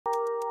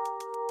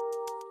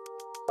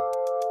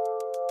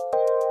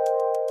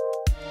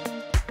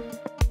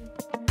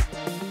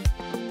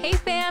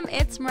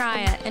it's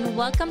Mariah, and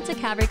welcome to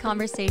Calvary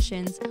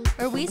Conversations,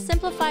 where we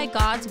simplify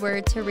God's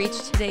Word to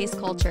reach today's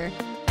culture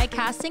by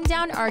casting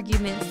down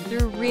arguments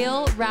through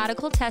real,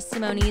 radical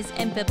testimonies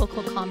and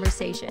biblical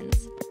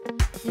conversations.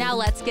 Now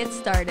let's get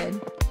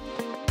started.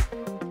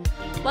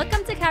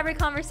 Welcome to Calvary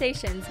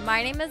Conversations.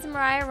 My name is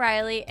Mariah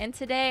Riley, and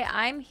today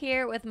I'm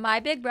here with my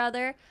big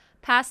brother,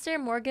 Pastor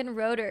Morgan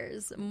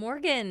Roders.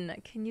 Morgan,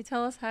 can you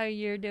tell us how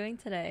you're doing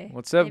today?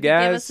 What's up, Maybe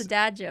guys? Give us a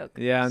dad joke.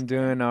 Yeah, I'm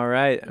doing all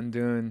right. I'm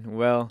doing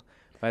well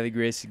by the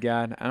grace of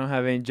God. I don't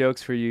have any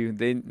jokes for you.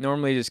 They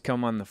normally just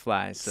come on the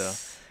fly, so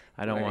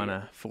I don't want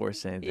to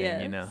force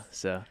anything, you know.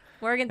 So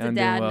Morgan's a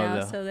dad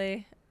now, so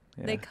they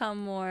come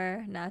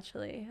more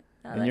naturally.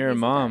 And you're a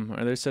mom.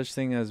 Are there such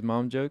thing as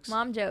mom jokes?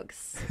 Mom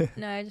jokes.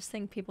 No, I just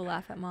think people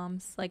laugh at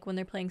moms. Like when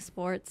they're playing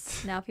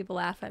sports, now people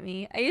laugh at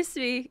me. I used to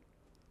be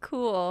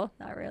cool.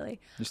 Not really.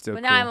 You're still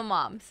but cool. Now I'm a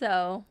mom,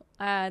 so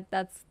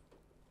that's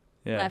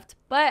left.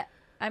 But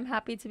I'm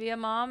happy to be a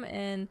mom,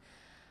 and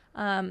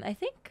I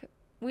think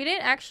we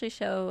didn't actually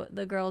show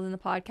the girls in the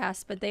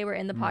podcast, but they were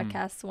in the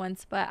podcast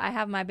once. But I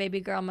have my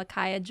baby girl,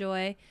 Micaiah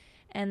Joy,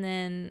 and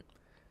then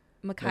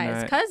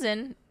Micaiah's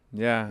cousin.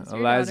 Yeah,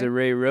 Eliza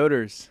Ray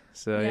Roders.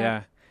 So,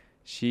 yeah,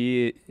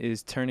 she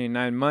is turning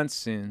 9 months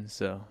soon.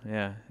 So,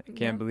 yeah, I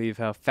can't believe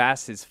how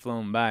fast it's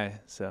flown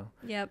by. So,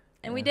 yep.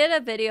 And we did a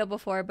video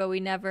before, but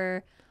we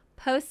never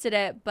posted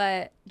it.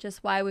 But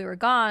just why we were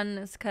gone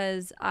is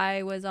because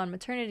I was on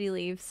maternity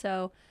leave.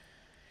 So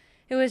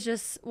it was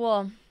just,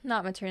 well,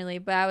 not maternity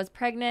leave, but I was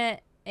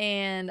pregnant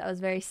and I was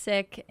very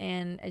sick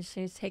and I just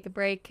needed to take a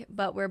break.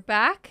 But we're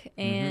back.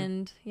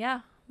 And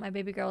yeah, my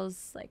baby girl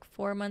is like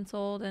 4 months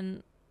old.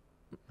 And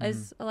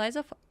is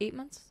Eliza 8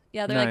 months?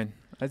 Yeah, they're 9. like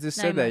I just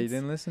 9 said that. months. You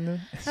didn't listen to me?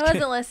 I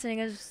wasn't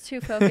listening. I was just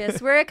too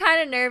focused. We're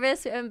kind of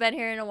nervous. We haven't been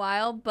here in a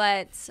while,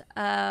 but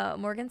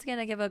Morgan's going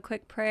to give a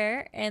quick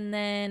prayer, and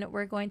then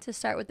we're going to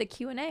start with the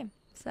Q&A.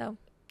 So,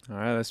 all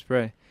right, let's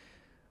pray.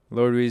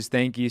 Lord, we just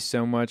thank you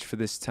so much for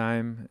this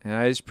time. And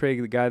I just pray,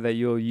 God, that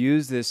you'll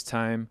use this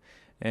time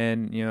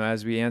and, you know,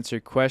 as we answer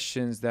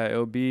questions, that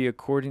it'll be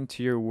according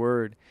to your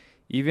word.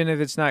 Even if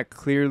it's not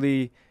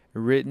clearly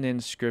written in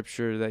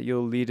Scripture, that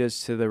you'll lead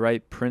us to the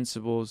right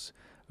principles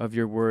of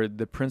your word,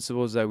 the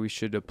principles that we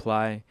should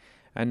apply.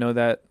 I know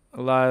that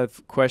a lot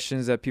of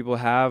questions that people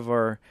have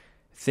are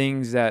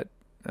things that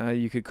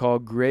you could call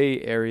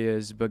gray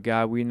areas, but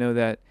God, we know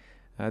that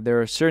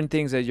there are certain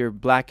things that you're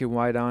black and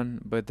white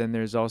on, but then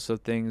there's also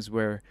things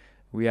where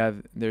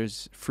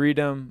there's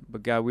freedom,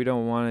 but God, we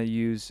don't want to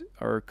use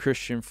our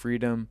Christian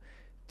freedom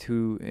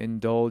to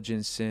indulge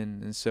in sin.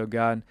 And so,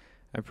 God,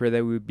 I pray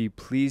that we would be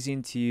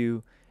pleasing to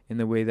you in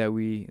the way that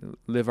we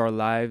live our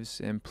lives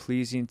and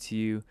pleasing to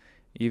you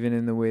even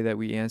in the way that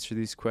we answer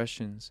these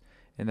questions,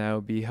 and that will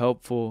be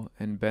helpful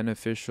and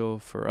beneficial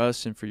for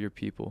us and for your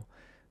people.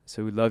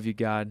 So we love you,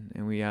 God,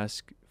 and we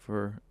ask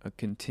for a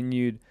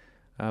continued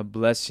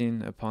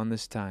blessing upon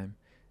this time.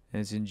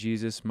 And it's in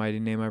Jesus'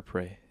 mighty name I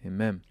pray.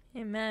 Amen.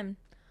 Amen.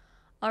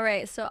 All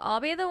right, so I'll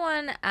be the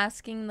one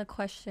asking the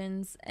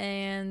questions,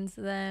 and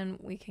then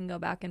we can go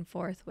back and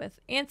forth with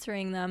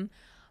answering them.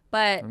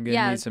 But I'm going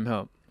to need some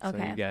help. Okay.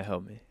 So you got to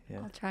help me.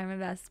 Yeah. I'll try my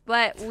best.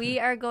 But we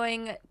are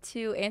going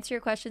to answer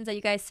your questions that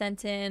you guys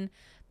sent in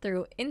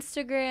through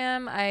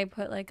Instagram. I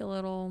put like a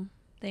little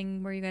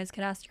thing where you guys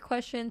could ask your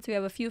questions. We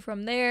have a few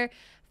from there.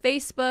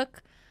 Facebook.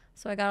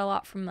 So I got a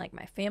lot from like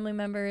my family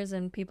members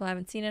and people I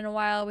haven't seen in a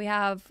while. We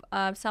have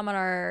some on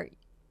our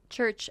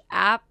church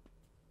app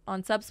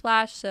on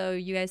Subsplash. So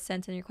you guys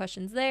sent in your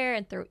questions there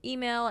and through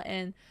email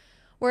and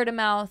word of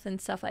mouth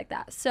and stuff like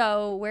that.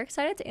 So we're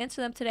excited to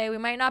answer them today. We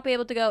might not be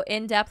able to go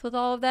in depth with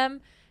all of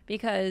them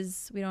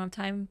because we don't have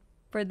time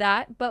for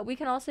that, but we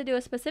can also do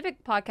a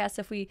specific podcast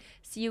if we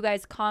see you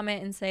guys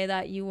comment and say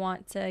that you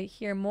want to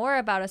hear more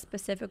about a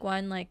specific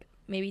one, like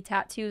maybe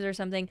tattoos or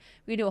something.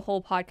 We do a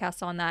whole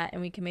podcast on that,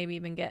 and we can maybe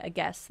even get a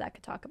guest that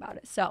could talk about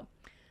it. So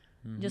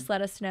just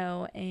let us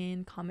know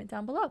and comment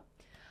down below.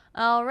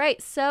 All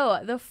right,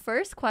 so the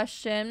first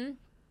question,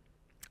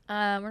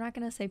 we're not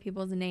going to say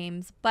people's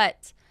names,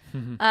 but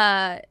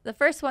the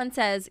first one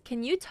says,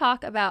 can you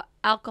talk about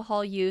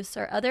alcohol use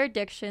or other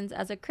addictions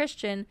as a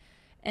Christian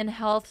and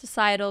health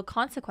societal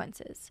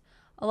consequences?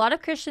 A lot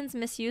of Christians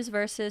misuse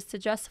verses to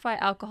justify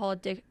alcohol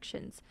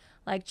addictions,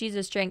 like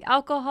Jesus drank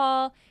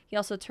alcohol, he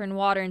also turned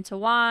water into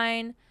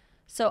wine,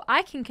 so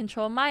I can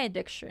control my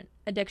addiction,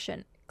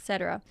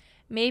 etc.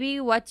 Maybe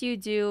what do you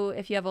do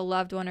if you have a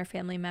loved one or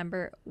family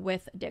member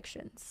with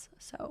addictions?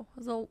 So it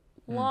was a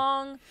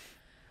long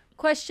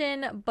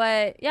question,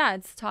 but yeah,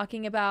 it's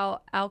talking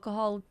about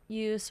alcohol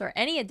use or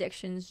any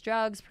addictions,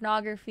 drugs,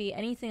 pornography,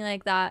 anything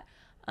like that,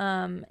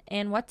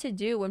 and what to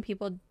do when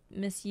people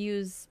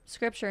misuse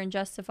Scripture and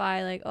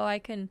justify like, oh, I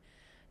can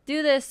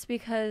do this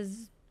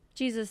because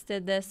Jesus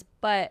did this,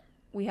 but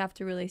we have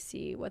to really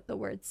see what the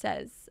word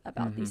says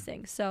about these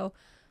things. So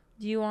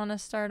do you want to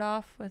start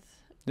off with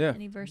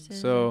any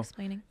verses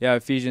explaining? Yeah,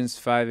 Ephesians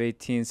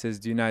 5:18 says,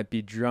 do not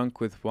be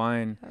drunk with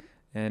wine.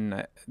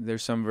 And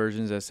there's some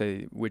versions that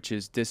say, which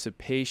is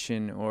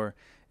dissipation, or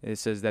it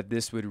says that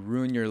this would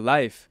ruin your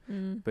life,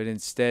 but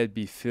instead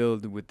be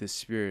filled with the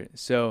Spirit.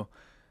 So,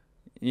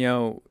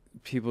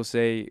 people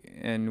say,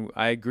 and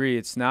I agree,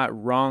 it's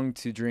not wrong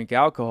to drink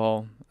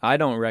alcohol. I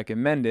don't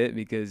recommend it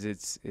because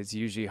it's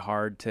usually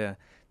hard to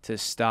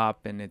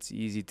stop, and it's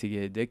easy to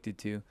get addicted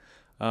to.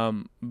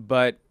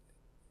 But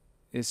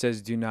it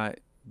says do not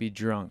be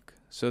drunk.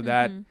 So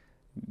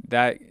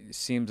that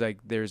seems like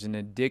there's an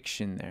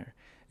addiction there.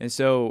 And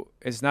so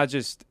it's not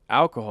just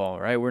alcohol,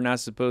 right? We're not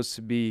supposed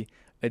to be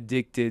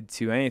addicted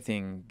to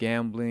anything,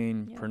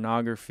 gambling,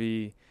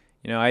 pornography.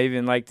 I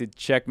even like to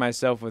check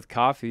myself with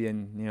coffee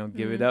and,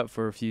 give it up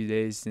for a few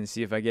days and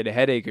see if I get a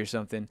headache or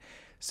something.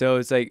 So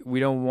it's like we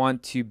don't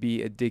want to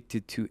be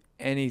addicted to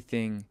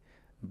anything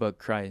but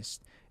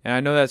Christ. And I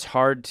know it's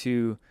hard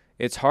to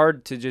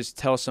just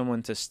tell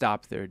someone to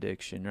stop their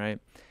addiction, right?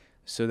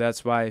 So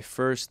that's why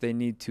first they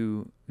need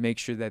to make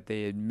sure that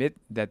they admit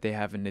that they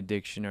have an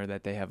addiction or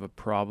that they have a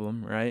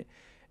problem, right?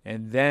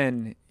 And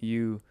then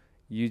you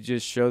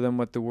just show them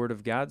what the Word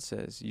of God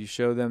says. You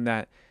show them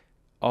that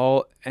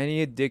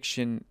any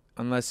addiction,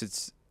 unless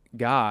it's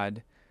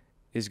God,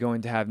 is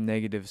going to have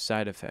negative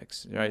side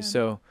effects, right? Yeah.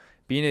 So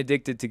being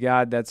addicted to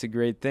God, that's a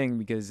great thing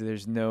because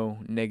there's no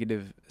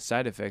negative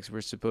side effects.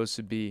 We're supposed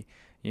to be,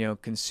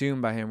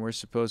 consumed by Him. He's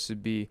supposed to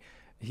be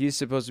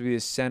the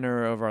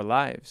center of our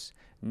lives,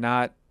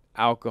 not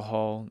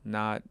alcohol,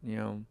 not,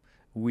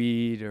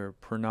 weed or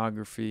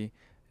pornography,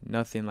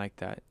 nothing like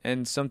that.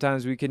 And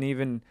sometimes we can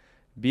even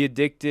be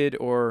addicted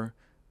or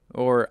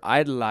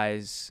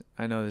idolize.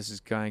 I know this is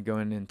kind of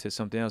going into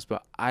something else,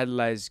 but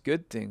idolize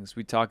good things.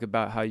 We talk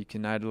about how you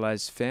can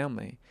idolize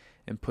family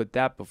and put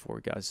that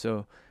before God.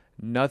 So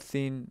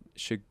nothing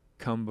should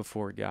come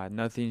before God.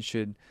 Nothing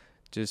should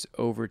just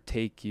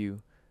overtake you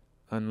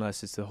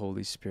unless it's the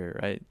Holy Spirit,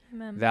 right?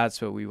 Amen.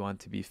 That's what we want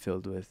to be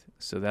filled with.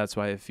 So that's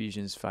why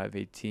Ephesians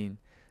 5:18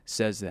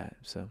 says that.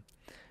 So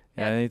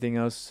anything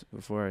else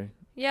before I...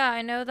 Yeah,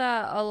 I know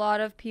that a lot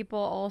of people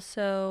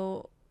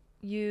also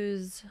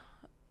use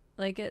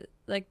like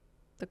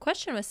the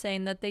question was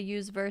saying that they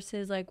use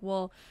verses like,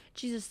 well,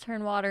 Jesus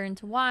turned water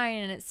into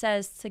wine, and it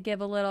says to give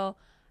a little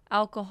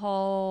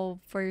alcohol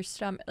for your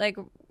stomach. Like,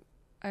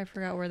 I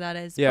forgot where that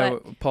is. Yeah,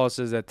 Paul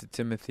says that to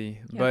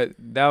Timothy. Yeah. But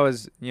that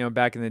was,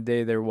 back in the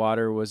day, their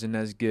water wasn't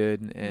as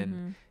good,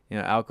 and,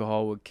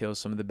 alcohol would kill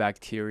some of the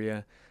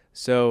bacteria.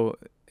 So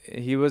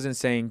he wasn't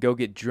saying, go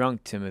get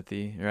drunk,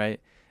 Timothy,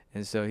 right?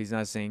 And so he's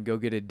not saying, go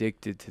get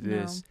addicted to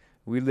this. No.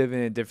 We live in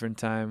a different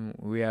time.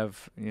 We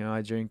have,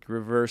 I drink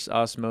reverse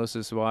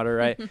osmosis water,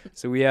 right?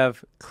 So we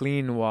have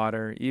clean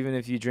water. Even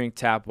if you drink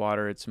tap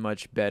water, it's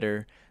much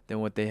better than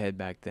what they had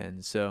back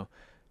then. So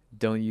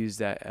don't use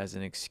that as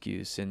an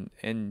excuse.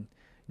 And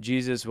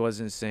Jesus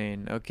wasn't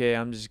saying, okay,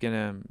 I'm just going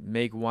to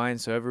make wine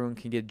so everyone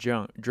can get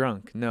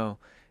drunk. No,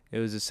 it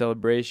was a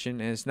celebration.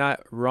 And it's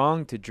not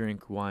wrong to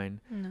drink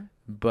wine,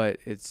 but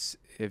it's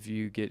if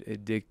you get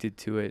addicted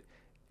to it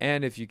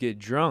and if you get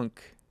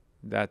drunk,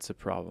 that's a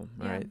problem,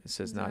 right? It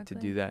says not to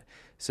do that.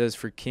 It says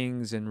for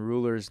kings and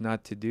rulers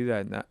not to do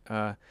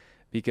that,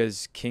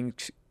 because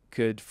kings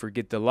could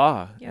forget the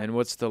law. Yep. And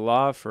what's the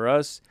law for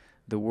us?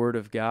 The Word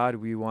of God.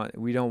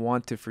 We don't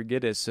want to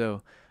forget it.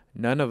 So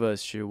none of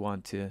us should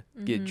want to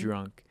get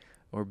drunk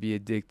or be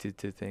addicted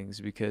to things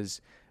because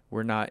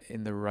we're not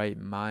in the right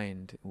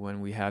mind when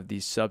we have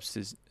these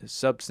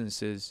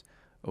substances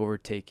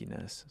overtaking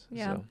us.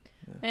 Yeah. So,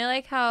 I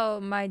like how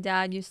my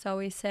dad used to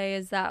always say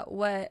is that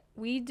what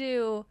we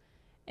do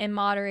in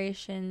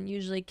moderation,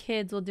 usually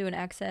kids will do in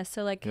excess.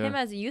 So like him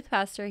as a youth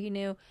pastor, he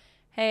knew,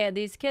 hey,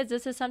 these kids,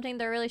 this is something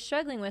they're really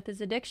struggling with,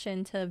 is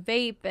addiction to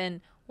vape,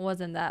 and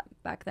wasn't that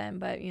back then,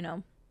 but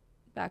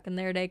back in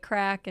their day,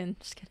 crack and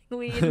just kidding,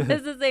 weed.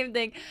 It's the same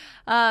thing.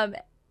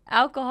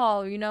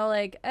 Alcohol,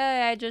 like,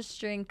 hey, I just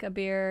drink a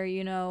beer,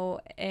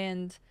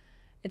 and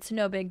it's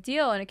no big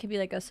deal, and it could be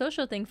like a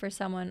social thing for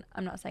someone.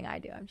 I'm not saying I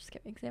do, I'm just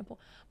giving an example.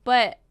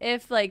 But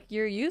if like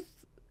your youth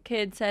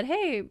kid said,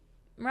 hey,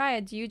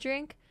 Mariah, do you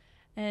drink?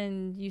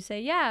 And you say,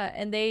 yeah,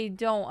 and they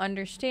don't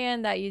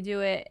understand that you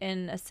do it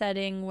in a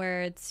setting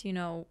where it's,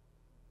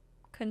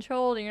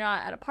 controlled, and you're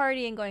not at a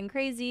party and going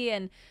crazy.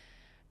 And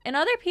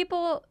other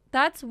people,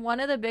 that's one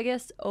of the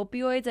biggest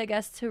opioids, I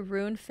guess, to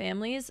ruin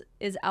families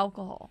is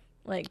alcohol,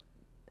 like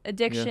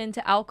addiction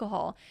to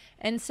alcohol.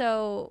 And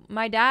so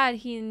my dad,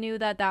 he knew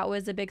that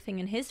was a big thing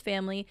in his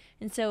family.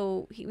 And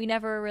so we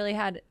never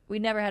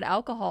had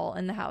alcohol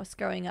in the house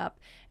growing up.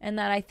 And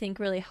that I think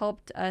really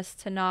helped us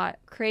to not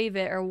crave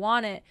it or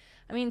want it.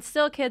 I mean,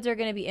 still kids are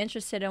going to be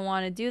interested and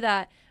want to do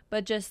that,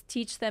 but just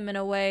teach them in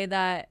a way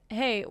that,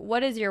 hey,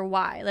 what is your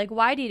why? Like,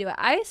 why do you do it?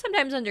 I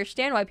sometimes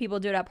understand why people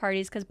do it at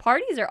parties, because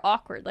parties are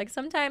awkward. Like,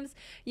 sometimes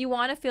you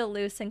want to feel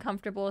loose and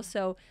comfortable,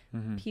 so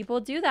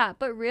people do that.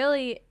 But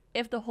really,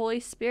 if the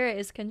Holy Spirit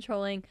is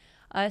controlling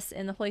us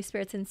and the Holy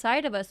Spirit's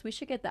inside of us, we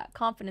should get that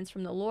confidence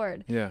from the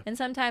Lord. Yeah. And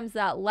sometimes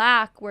that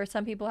lack, where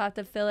some people have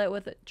to fill it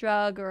with a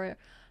drug or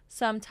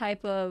some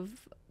type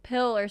of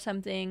pill or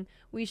something,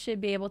 we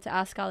should be able to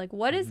ask God, like,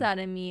 what is that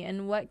in me,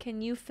 and what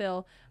can you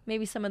fill?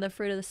 Maybe some of the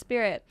fruit of the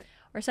Spirit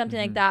or something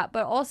like that.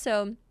 But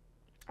also,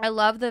 I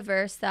love the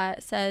verse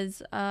that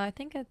says, I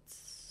think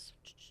it's,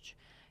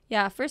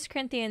 yeah, 1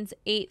 Corinthians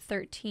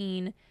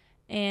 8:13,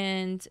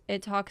 and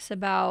it talks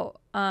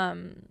about,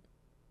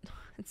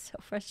 it's so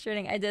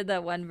frustrating. I did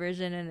that one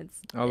version, and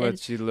I'll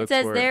let you look it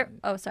says for there. it.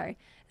 Oh, sorry.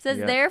 It says,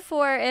 Yeah.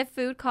 therefore, if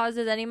food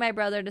causes any of my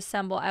brother to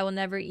stumble, I will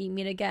never eat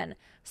meat again,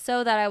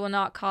 so that I will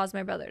not cause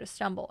my brother to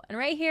stumble. And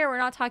right here, we're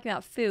not talking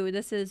about food.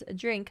 This is a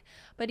drink.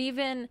 But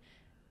even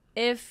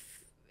if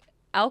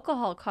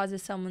alcohol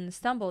causes someone to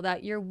stumble,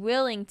 that you're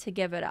willing to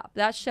give it up.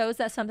 That shows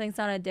that something's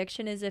not an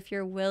addiction, is if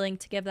you're willing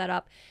to give that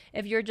up.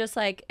 If you're just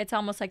like, it's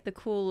almost like the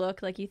cool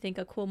look, like you think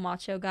a cool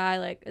macho guy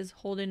like is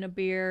holding a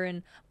beer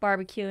and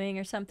barbecuing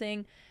or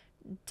something,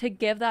 to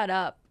give that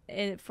up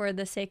for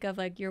the sake of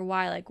like your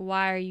why. Like,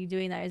 why are you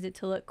doing that? Is it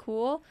to look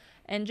cool?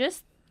 And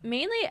just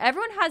mainly,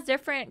 everyone has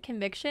different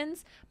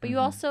convictions, but you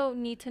also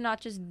need to not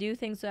just do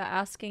things without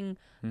asking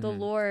the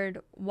Lord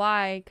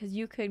why, because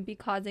you could be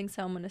causing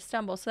someone to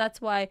stumble. So that's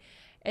why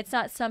it's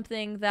not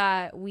something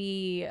that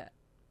we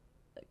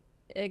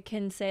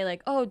can say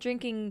like, oh,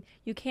 drinking,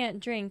 you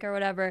can't drink or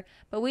whatever.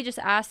 But we just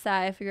ask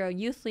that if you're a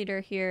youth leader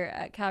here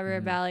at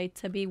Calvary Valley,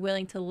 to be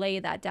willing to lay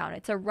that down.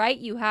 It's a right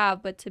you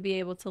have, but to be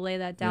able to lay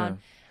that down.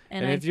 Yeah.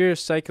 And if you're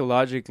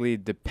psychologically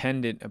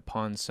dependent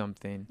upon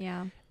something,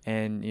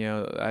 and, you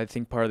know, I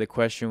think part of the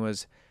question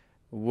was,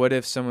 what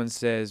if someone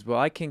says, well,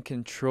 I can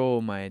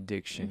control my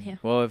addiction? Yeah.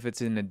 Well, if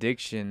it's an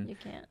addiction, you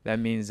can't. that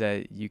means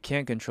that you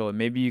can't control it.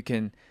 Maybe you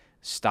can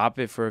stop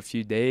it for a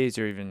few days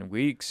or even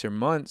weeks or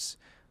months.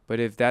 But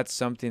if that's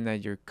something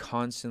that you're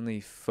constantly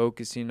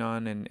focusing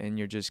on and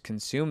you're just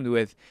consumed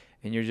with,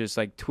 and you're just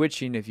like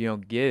twitching if you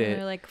don't get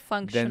it, like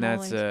then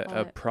that's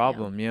a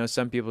problem. You know,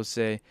 some people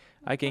say,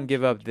 I can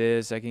give up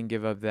this, I can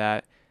give up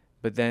that.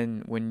 But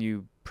then when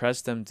you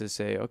press them to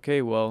say,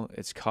 okay, well,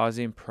 it's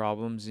causing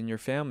problems in your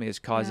family, it's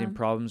causing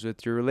problems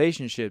with your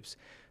relationships,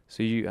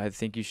 so I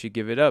think you should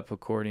give it up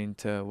according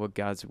to what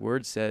God's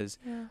word says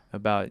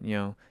about, you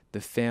know, the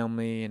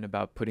family and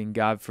about putting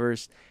God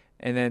first.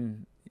 And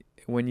then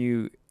when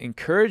you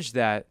encourage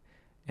that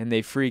and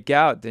they freak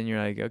out, then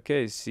you're like,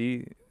 okay,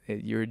 see,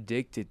 you're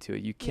addicted to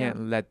it. You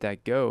can't let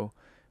that go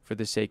for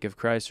the sake of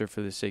Christ or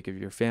for the sake of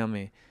your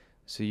family.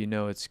 So you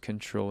know it's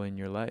controlling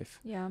your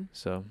life. Yeah.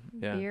 So,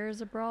 yeah. Beer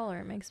is a brawler.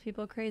 It makes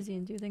people crazy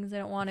and do things they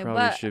don't want to.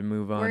 Probably but should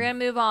move on. We're going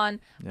to move on.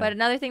 Yeah. But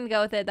another thing to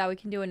go with it that we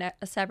can do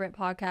a separate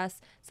podcast.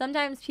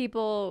 Sometimes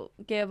people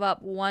give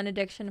up one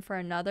addiction for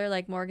another.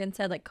 Like Morgan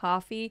said, like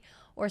coffee.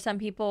 Or some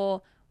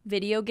people,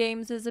 video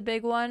games is a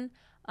big one.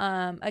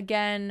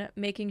 Again,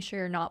 making sure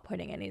you're not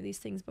putting any of these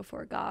things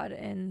before God.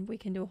 And we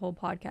can do a whole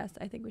podcast.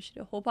 I think we should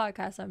do a whole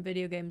podcast on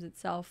video games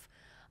itself.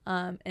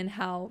 And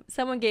how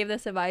someone gave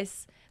this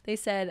advice. They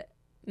said,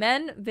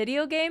 men,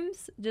 video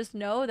games, just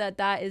know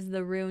that is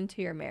the ruin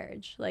to your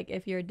marriage. Like,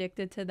 if you're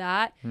addicted to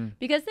that.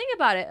 Because think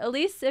about it. At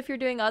least if you're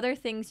doing other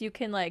things, you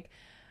can, like,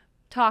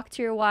 talk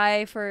to your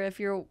wife, or if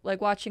you're, like,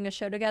 watching a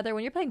show together.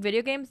 When you're playing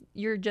video games,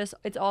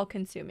 it's all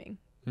consuming.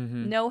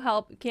 No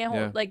help. Can't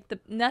hold, like,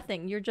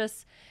 nothing. You're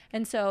just,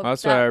 and so.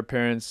 That's why our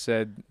parents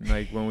said,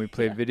 like, when we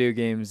play video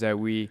games, that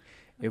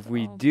if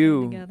we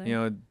do, you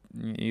know,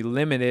 you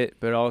limit it,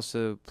 but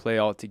also play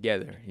all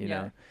together, you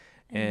know.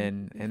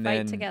 And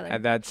then together.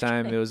 At that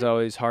time, it was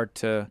always hard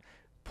to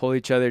pull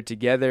each other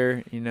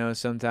together, you know,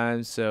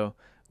 sometimes. So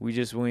we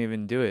just wouldn't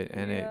even do it.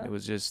 And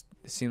it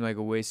seemed like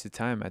a waste of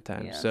time at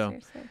times. So,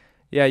 seriously.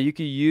 Yeah, you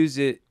could use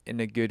it in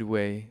a good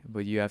way,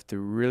 but you have to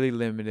really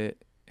limit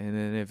it. And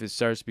then if it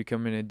starts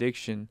becoming an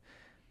addiction,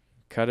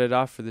 cut it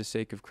off for the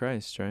sake of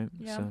Christ, right?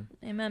 Yeah, so,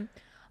 amen.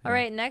 All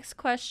right, next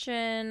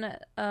question.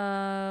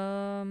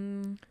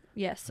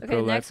 Yes.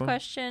 Okay, next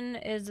question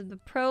is the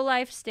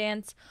pro-life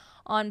stance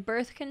on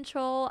birth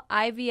control,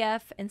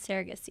 IVF, and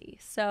surrogacy.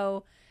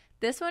 So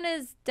this one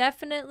is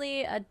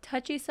definitely a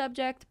touchy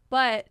subject,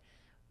 but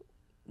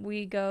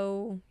we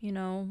go, you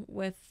know,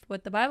 with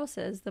what the Bible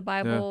says. The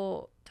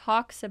Bible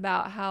talks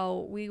about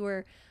how we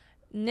were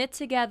knit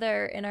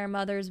together in our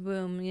mother's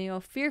womb, you know,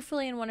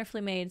 fearfully and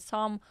wonderfully made.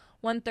 Psalm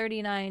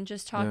 139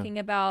 just talking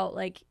about,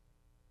 like,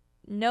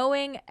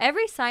 knowing,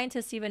 every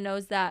scientist even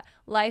knows that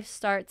life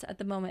starts at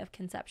the moment of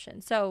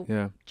conception.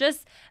 So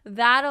just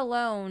that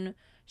alone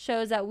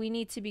shows that we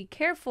need to be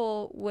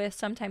careful with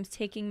sometimes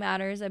taking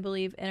matters, I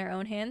believe, in our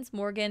own hands.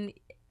 Morgan,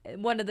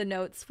 one of the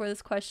notes for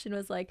this question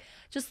was like,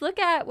 just look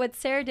at what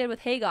Sarah did with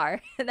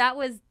Hagar. That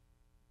was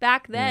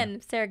back then,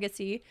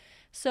 surrogacy.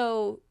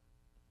 So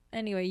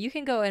anyway, you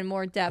can go in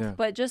more depth,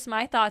 but just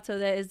my thoughts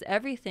of it is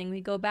everything. We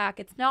go back.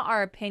 It's not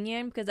our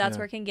opinion, because that's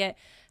where it can get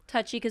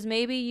touchy, because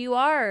maybe you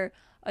are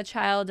a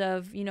child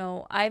of, you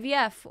know,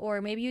 IVF,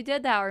 or maybe you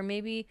did that, or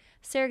maybe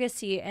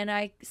surrogacy. And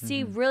I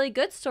see really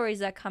good stories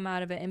that come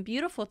out of it and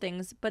beautiful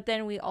things, but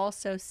then we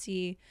also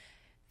see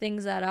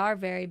things that are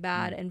very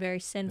bad and very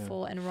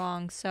sinful and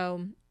wrong.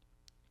 So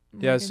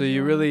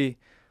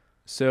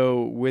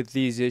so with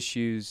these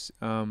issues,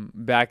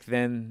 back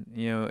then,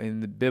 you know,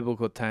 in the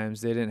biblical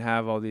times, they didn't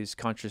have all these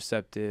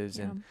contraceptives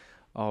and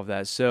all of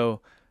that.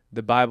 So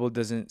the Bible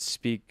doesn't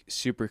speak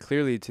super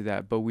clearly to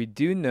that, but we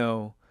do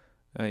know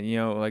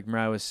like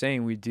Mariah was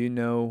saying, we do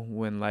know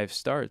when life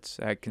starts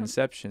at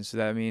conception. So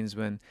that means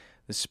when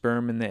the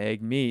sperm and the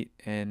egg meet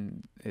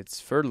and it's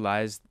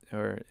fertilized,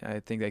 or I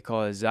think they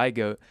call it a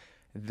zygote,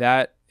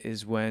 that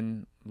is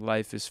when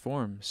life is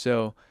formed.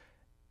 So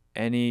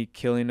any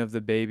killing of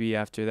the baby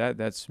after that,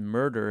 that's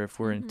murder if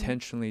we're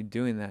intentionally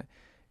doing that.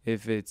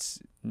 If it's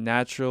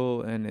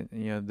natural and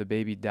the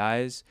baby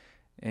dies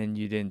and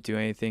you didn't do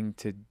anything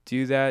to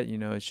do that,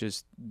 it's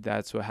just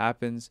that's what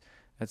happens.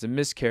 That's a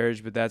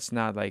miscarriage, but that's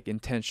not like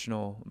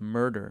intentional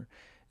murder.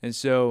 And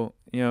so,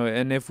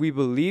 and if we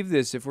believe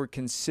this, if we're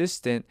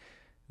consistent,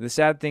 the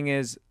sad thing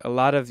is a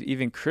lot of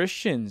even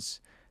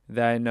Christians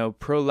that I know,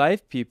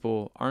 pro-life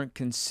people, aren't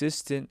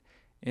consistent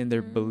in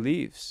their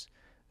beliefs.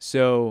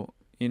 So,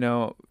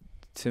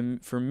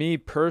 for me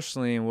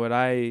personally, and what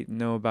I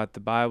know about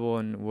the Bible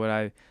and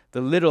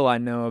the little I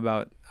know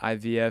about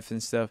IVF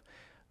and stuff,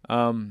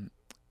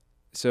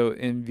 so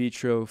in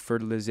vitro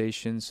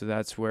fertilization, so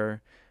that's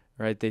where,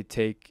 right, they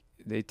take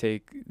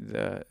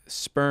the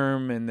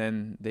sperm and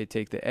then they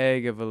take the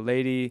egg of a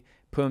lady,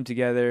 put them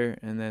together,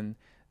 and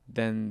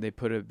then they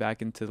put it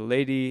back into the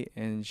lady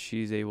and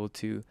she's able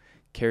to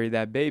carry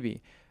that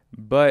baby.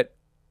 But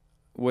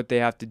what they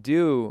have to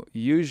do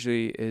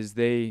usually is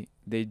they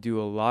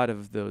do a lot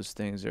of those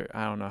things, or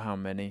I don't know how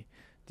many.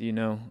 Do you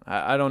know?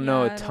 I don't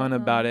know a ton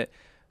about it,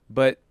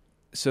 but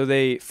so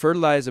they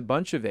fertilize a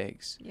bunch of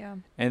eggs. Yeah.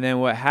 And then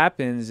what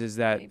happens is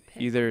that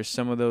either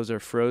some of those are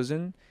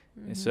frozen,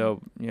 and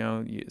so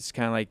it's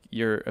kind of like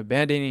you're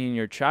abandoning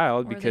your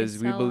child, or because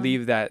we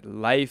believe that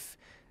life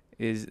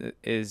is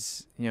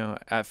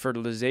at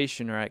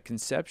fertilization or at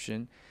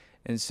conception.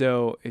 And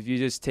so if you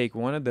just take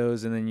one of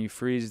those and then you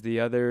freeze the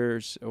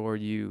others, or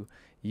you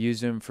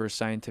use them for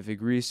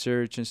scientific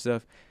research and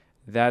stuff,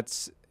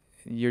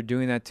 you're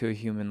doing that to a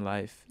human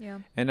life. Yeah.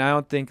 And I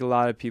don't think a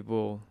lot of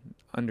people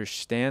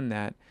understand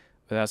that,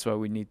 but that's why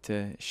we need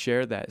to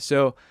share that.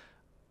 So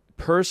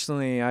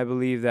personally, I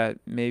believe that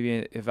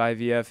maybe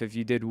if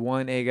you did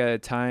one egg at a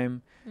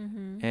time,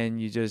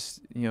 and you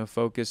just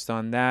focused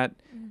on that,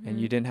 and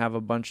you didn't have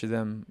a bunch of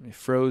them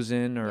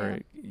frozen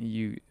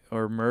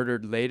or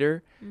murdered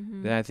later,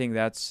 then I think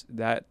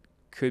that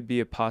could be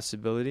a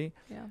possibility.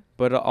 Yeah.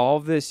 But all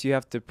of this, you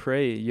have to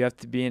pray. You have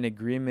to be in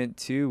agreement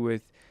too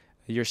with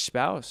your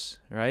spouse,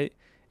 right?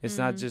 It's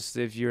not just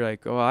if you're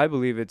like, oh, I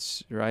believe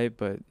it's right,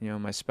 but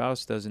my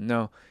spouse doesn't.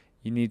 No,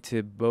 you need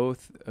to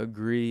both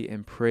agree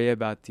and pray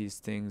about these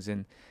things,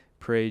 and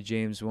pray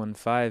James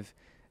 1:5,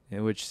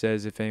 which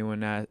says, if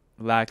anyone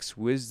lacks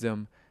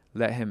wisdom,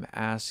 let him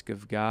ask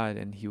of God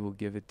and he will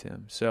give it to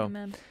him. So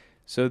Amen.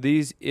 So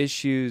these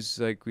issues,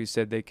 like we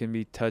said, they can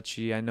be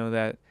touchy. I know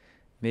that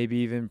maybe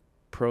even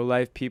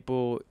pro-life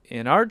people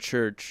in our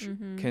church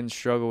can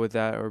struggle with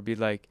that, or be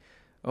like,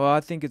 oh,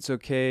 I think it's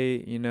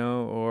okay,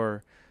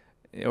 or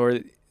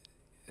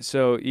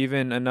so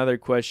even another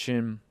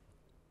question.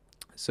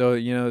 So,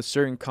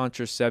 certain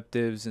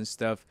contraceptives and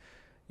stuff,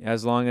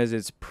 as long as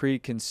it's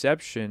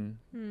preconception,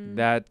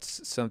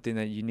 that's something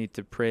that you need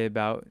to pray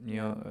about,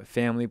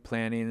 family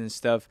planning and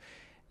stuff,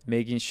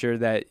 making sure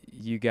that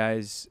you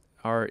guys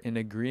are in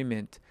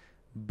agreement.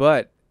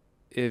 But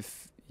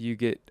if you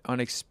get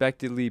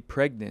unexpectedly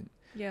pregnant,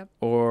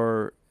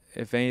 or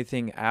if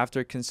anything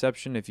after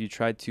conception, if you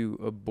try to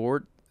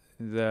abort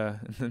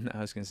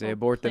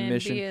abort the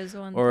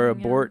mission, or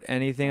abort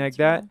anything like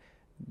that,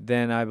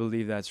 then I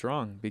believe that's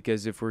wrong.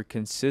 Because if we're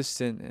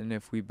consistent and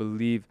if we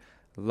believe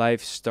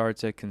life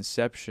starts at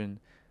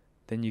conception,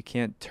 then you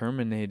can't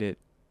terminate it,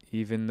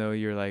 even though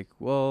you're like,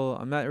 well,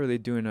 I'm not really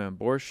doing an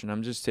abortion,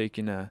 I'm just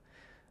taking a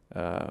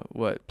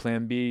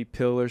Plan B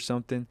pill or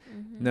something.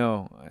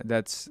 No,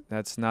 that's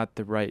not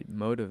the right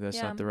motive.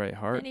 That's not the right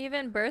heart. And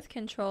even birth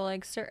control,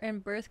 like certain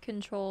birth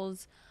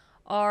controls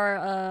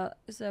are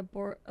is it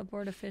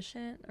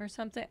abortifacient or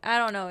something? I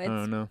don't know. I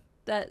don't know.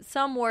 That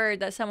some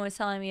word that someone was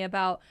telling me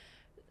about,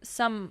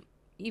 some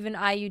even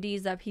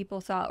IUDs that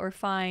people thought were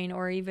fine,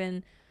 or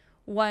even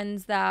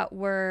ones that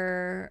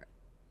were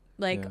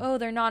like, oh,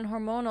 they're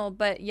non-hormonal,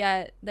 but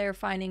yet they're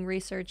finding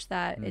research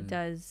that it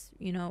does,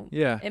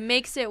 it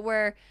makes it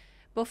where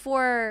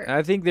before.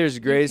 I think there's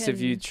grace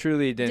if you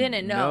truly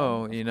didn't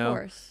know, Of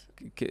course.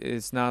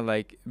 It's not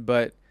like,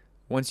 but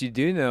once you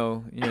do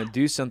know,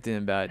 do something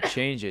about it,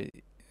 change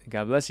it.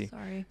 God bless you.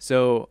 Sorry.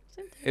 So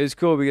it was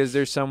cool because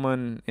there's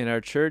someone in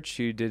our church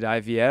who did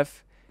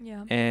IVF.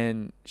 Yeah.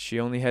 And she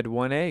only had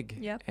one egg.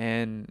 Yep.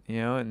 And,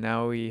 and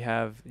now we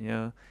have,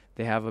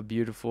 they have a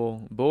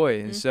beautiful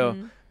boy. And so,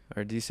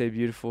 or do you say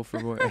beautiful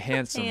for boy? A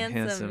handsome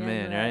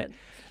man, right?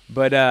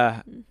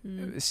 But,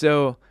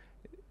 so,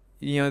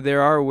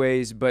 there are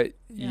ways, but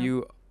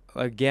you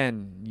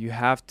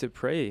have to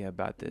pray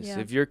about this. Yeah.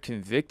 If you're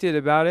convicted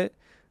about it,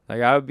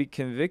 like I would be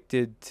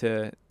convicted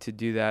to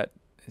do that.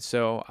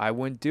 So I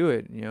wouldn't do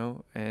it,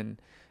 and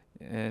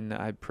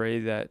I pray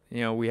that,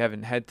 we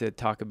haven't had to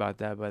talk about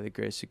that by the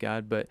grace of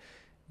God, but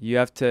you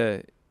have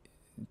to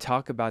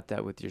talk about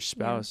that with your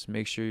spouse.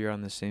 Make sure you're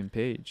on the same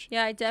page.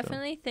 Yeah, I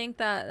definitely think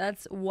that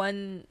that's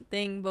one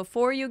thing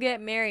before you get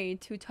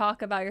married, to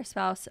talk about your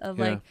spouse, of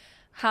like,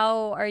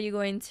 how are you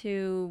going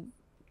to,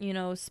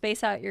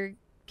 space out your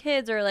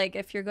kids, or like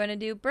if you're going to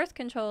do birth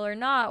control or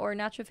not, or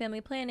natural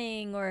family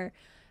planning, or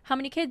how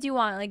many kids you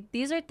want. Like,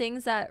 these are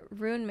things that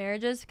ruin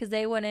marriages because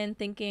they went in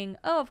thinking,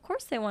 oh, of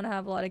course they want to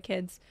have a lot of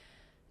kids,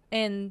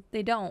 and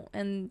they don't.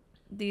 And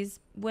these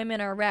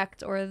women are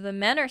wrecked, or the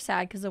men are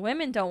sad because the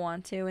women don't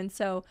want to. And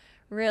so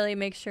really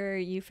make sure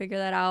you figure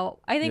that out.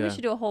 I think we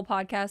should do a whole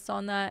podcast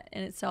on that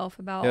in itself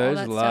about all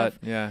that stuff. There's a lot.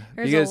 Yeah.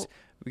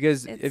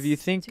 Because if you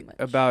think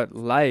about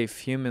life,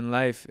 human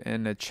life,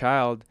 and a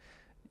child,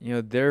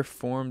 they're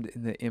formed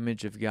in the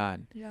image of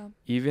God. Yeah.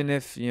 Even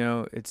if,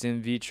 it's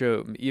in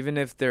vitro, even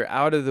if they're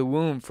out of the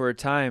womb for a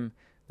time,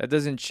 that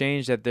doesn't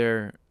change that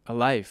they're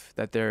alive,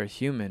 that they're a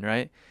human,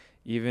 right?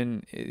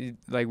 Even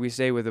like we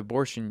say with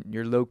abortion,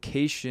 your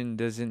location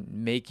doesn't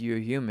make you a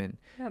human.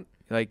 Yep.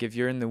 Like if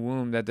you're in the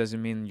womb, that doesn't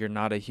mean you're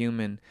not a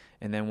human.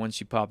 And then once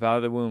you pop out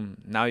of the womb,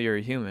 now you're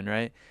a human,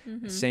 right?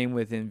 Mm-hmm. Same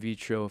with in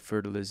vitro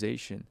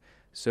fertilization.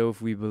 So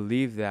if we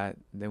believe that,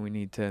 then we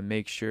need to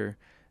make sure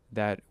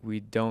that we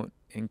don't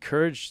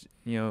encourage,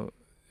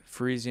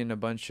 freezing a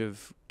bunch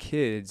of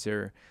kids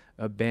or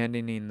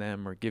abandoning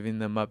them or giving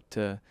them up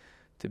to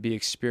be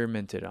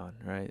experimented on,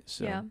 right?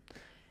 So yeah.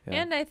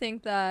 And I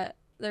think that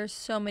there's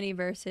so many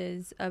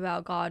verses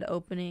about God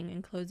opening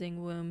and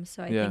closing wombs.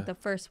 So I think the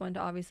first one to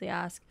obviously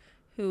ask,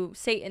 who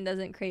Satan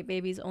doesn't create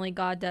babies, only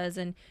God does.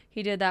 And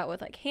he did that with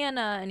like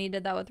Hannah, and he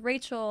did that with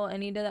Rachel,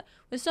 and he did that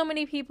with so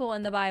many people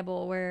in the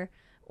Bible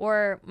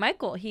or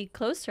Michael, he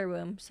closed her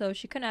womb so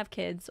she couldn't have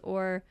kids.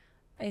 Or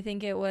I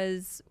think it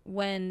was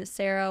when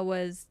Sarai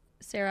was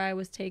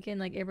taken,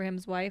 like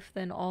Abraham's wife,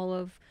 then all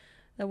of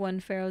the one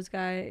Pharaoh's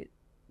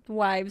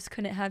wives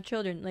couldn't have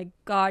children. Like,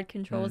 God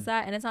controls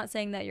that. And it's not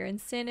saying that you're in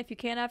sin if you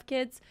can't have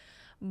kids,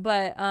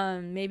 but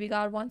maybe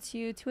God wants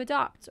you to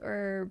adopt,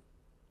 or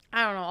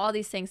I don't know, all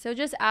these things. So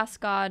just ask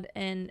God,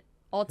 and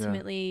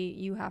ultimately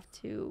you have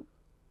to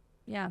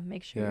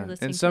make sure you're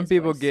listening. And some to his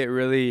people voice. get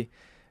really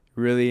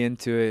really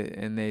into it,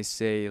 and they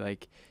say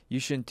like you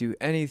shouldn't do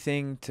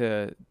anything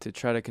to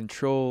try to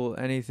control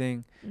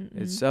anything.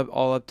 It's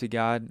all up to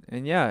God.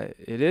 And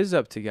it is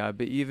up to God,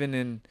 but even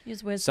in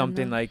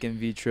something like in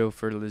vitro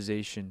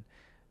fertilization,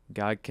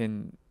 God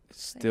can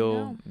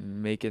still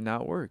make it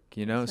not work,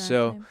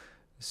 Exactly.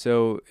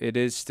 So it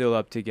is still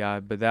up to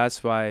God. But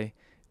that's why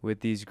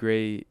with these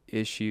gray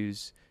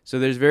issues, so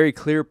there's very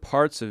clear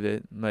parts of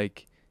it,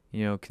 like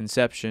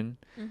conception,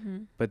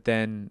 but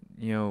then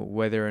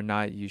whether or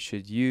not you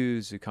should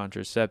use a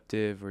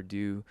contraceptive or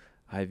do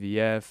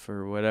IVF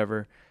or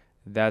whatever,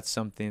 that's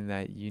something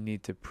that you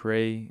need to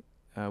pray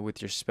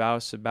with your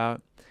spouse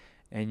about,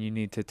 and you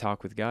need to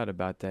talk with God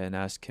about that and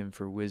ask him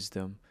for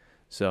wisdom.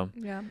 So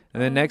and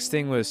the next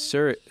thing was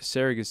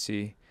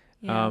surrogacy.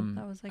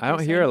 That was like I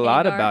don't hear a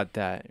lot about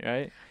that,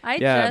 right?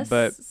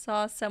 I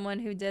saw someone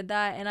who did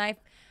that, and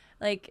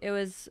it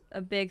was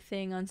a big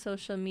thing on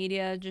social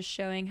media, just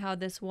showing how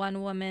this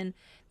one woman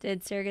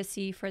did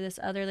surrogacy for this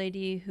other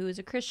lady who is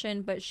a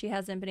Christian, but she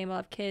hasn't been able to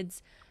have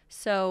kids.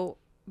 So,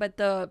 but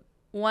the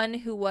one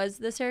who was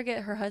the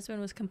surrogate, her husband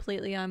was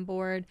completely on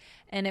board,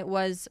 and it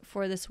was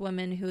for this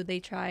woman who they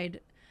tried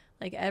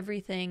like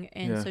everything.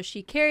 And so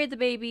she carried the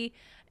baby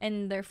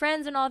and their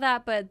friends and all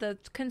that. But the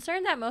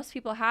concern that most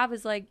people have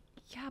is like,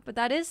 but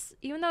that is,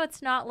 even though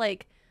it's not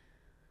like,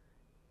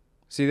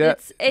 see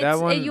that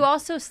one, you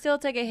also still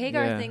take a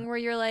Hagar thing where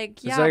you're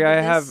like, it's like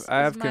I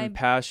have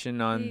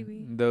compassion on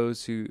baby.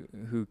 Those who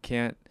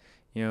can't,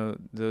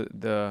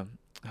 the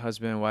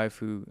husband and wife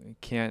who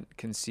can't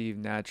conceive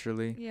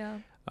naturally.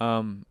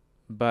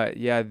 But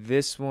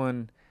this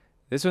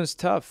one's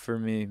tough for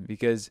me,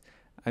 because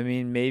I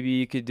mean, maybe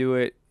you could do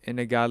it in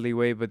a godly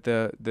way, but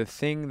the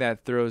thing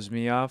that throws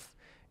me off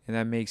and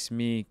that makes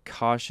me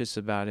cautious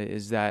about it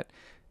is that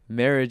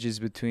marriage is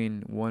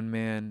between one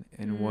man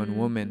and one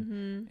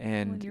woman,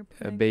 and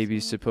a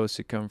baby's supposed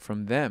to come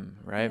from them,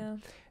 right?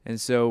 And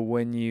so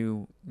when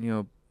you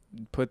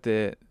put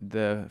the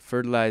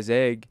fertilized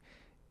egg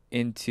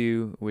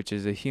into, which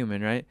is a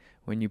human, right?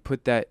 When you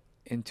put that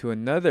into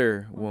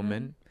another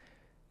woman,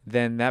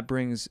 then that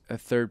brings a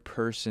third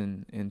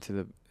person into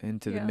the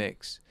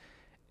mix.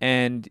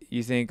 And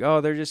you think,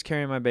 oh, they're just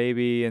carrying my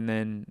baby, and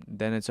then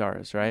it's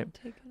ours, right?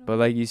 But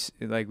like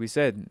we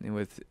said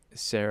with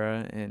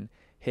Sarah and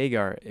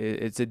Hagar,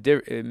 it's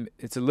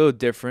a little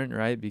different,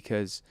 right?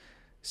 Because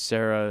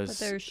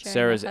Sarah's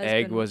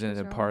egg wasn't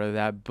a part of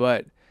that,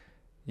 but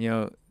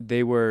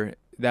that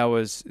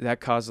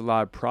caused a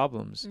lot of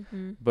problems.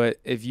 But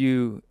if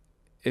you're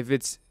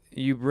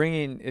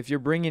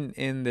bringing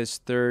in this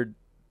third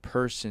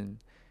person,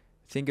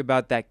 think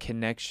about that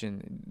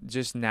connection.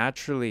 Just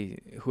naturally,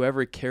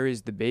 whoever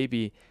carries the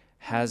baby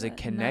has a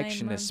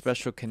connection, a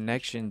special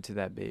connection to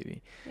that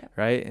baby,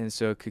 right? And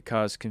so it could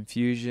cause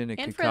confusion. It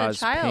could cause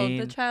pain.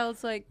 The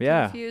child's like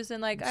confused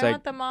and like, I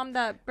want the mom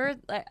that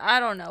birthed. Like, I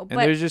don't know. And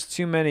there's just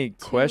too many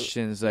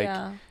questions. Like,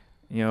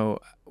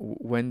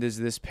 when does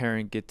this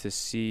parent get to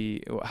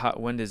see?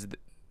 When does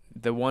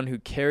the one who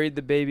carried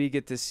the baby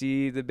get to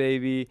see the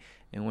baby,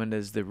 and when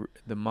does the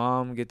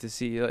mom get to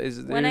see? There's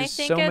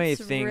so many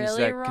things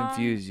really that wrong,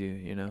 confuse you,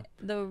 you know.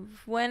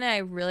 When I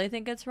really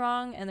think it's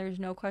wrong, and there's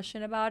no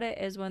question about it,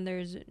 is when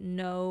there's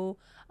no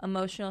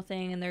emotional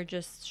thing and they're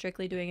just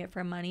strictly doing it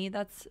for money.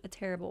 That's a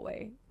terrible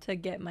way to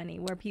get money,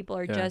 where people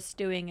are just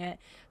doing it.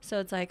 So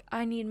it's like,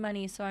 I need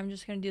money, so I'm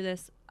just going to do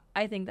this.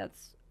 I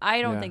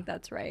don't think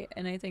that's right.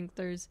 And I think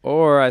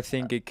I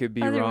think it could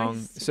be wrong.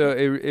 ways. So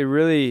it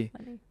really,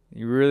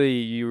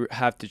 you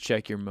have to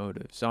check your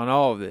motives on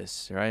all of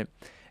this, right?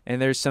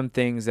 And there's some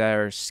things that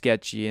are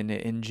sketchy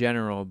in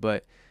general,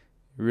 but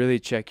really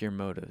check your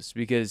motives,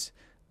 because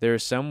there are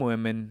some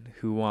women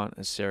who want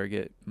a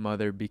surrogate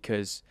mother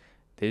because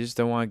they just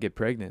don't want to get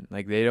pregnant.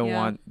 Like, they don't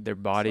want their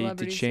body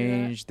to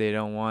change. They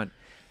don't want.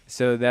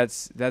 So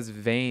that's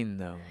vain,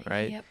 though,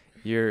 right?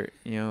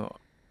 Yep.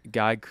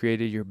 God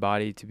created your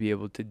body to be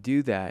able to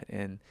do that,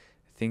 and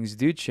things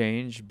do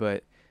change.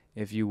 But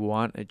if you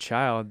want a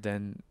child,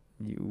 then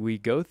we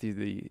go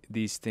through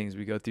these things.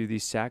 We go through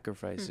these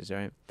sacrifices,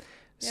 right? Yep.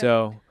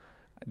 So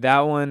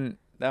that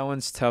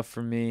one's tough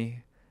for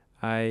me.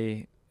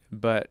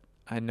 But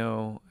I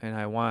know, and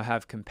I want to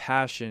have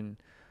compassion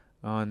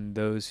on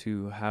those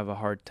who have a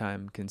hard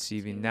time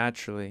conceiving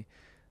naturally.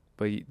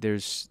 But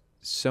there's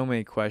so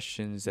many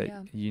questions that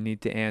you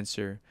need to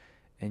answer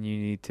and you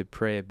need to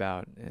pray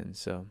about. And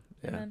so,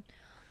 Amen.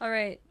 All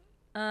right.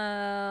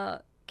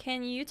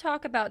 Can you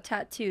talk about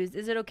tattoos?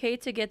 Is it okay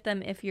to get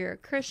them if you're a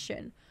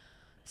Christian?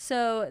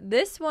 So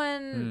this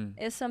one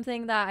is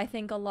something that I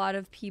think a lot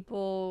of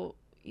people,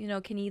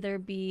 can either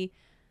be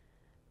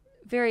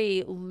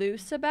very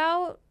loose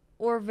about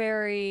or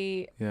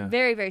very,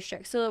 very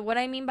strict. So what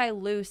I mean by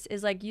loose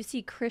is, like, you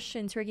see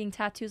Christians who are getting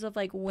tattoos of,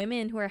 like,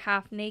 women who are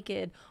half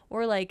naked,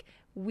 or, like,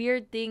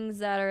 weird things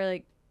that are,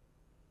 like,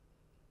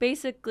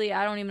 basically,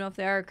 I don't even know if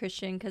they are a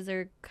Christian, because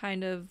they're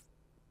kind of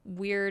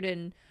weird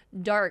and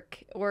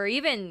dark, or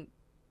even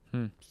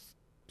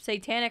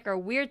satanic or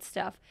weird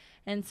stuff.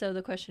 And so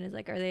the question is,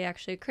 like, are they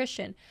actually a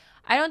Christian?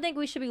 I don't think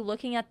we should be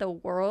looking at the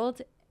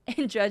world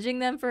and judging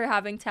them for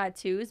having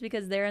tattoos,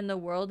 because they're in the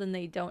world and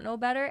they don't know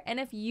better. And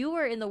if you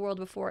were in the world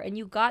before and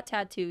you got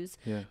tattoos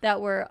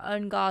that were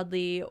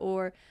ungodly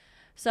or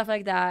stuff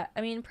like that,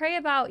 I mean, pray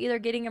about either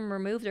getting them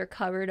removed or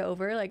covered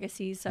over. Like, I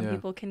see some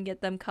people can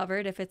get them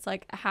covered if it's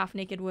like a half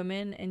naked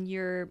woman and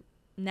you're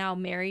now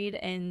married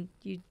and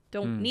you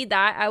don't need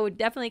that. I would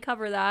definitely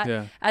cover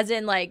that, as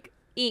in, like,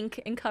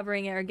 ink and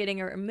covering it or getting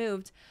it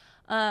removed.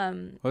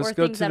 Let's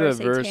go to the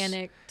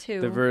satanic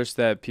too. The verse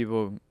that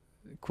people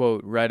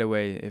quote right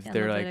away if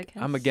they're Leviticus.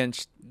 Like, I'm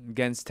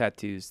against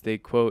tattoos. They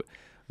quote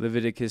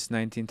Leviticus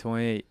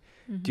 19:28.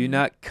 Do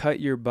not cut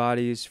your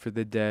bodies for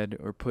the dead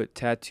or put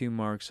tattoo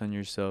marks on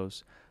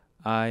yourselves.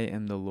 I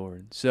am the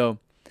Lord. So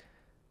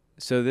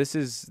this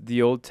is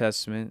the Old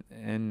Testament,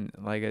 and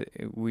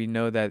we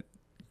know that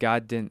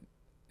God didn't,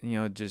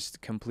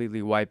 just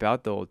completely wipe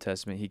out the Old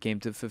Testament. He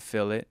came to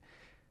fulfill it,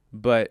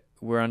 but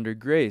we're under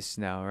grace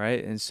now,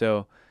 right? And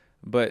so,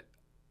 but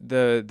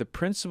the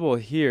principle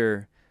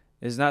here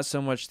is not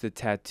so much the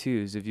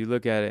tattoos. If you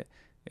look at it,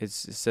 it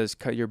says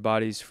cut your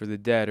bodies for the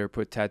dead or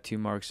put tattoo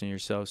marks on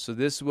yourselves. So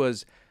this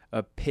was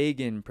a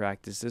pagan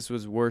practice. This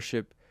was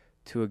worship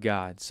to a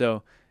god.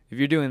 So if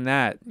you're doing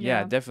that,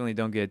 definitely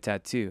don't get a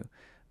tattoo.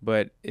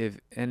 But if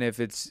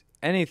it's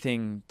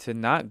anything to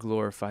not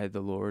glorify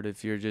the Lord,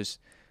 if you're just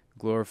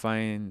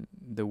glorifying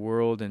the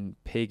world and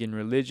pagan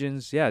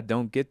religions,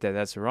 don't get that.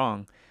 That's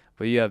wrong.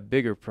 But you have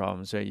bigger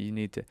problems, right? You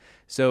need to.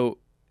 So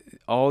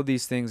all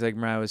these things, like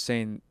Mariah was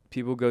saying,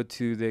 people go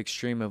to the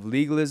extreme of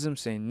legalism,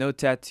 saying no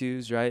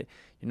tattoos, right?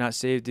 You're not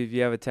saved if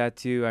you have a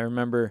tattoo. I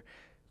remember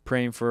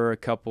praying for a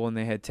couple and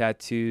they had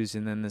tattoos,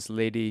 and then this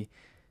lady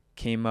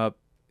came up,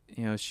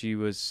 she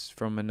was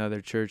from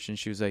another church, and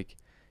she was like,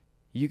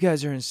 you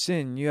guys are in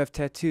sin, you have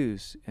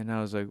tattoos. And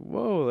I was like,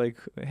 whoa, like,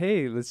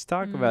 hey, let's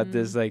talk about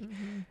this. Like,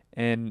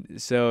 and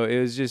so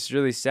it was just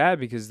really sad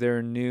because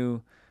they're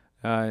new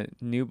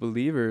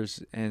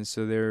believers, and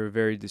so they were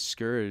very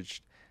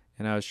discouraged.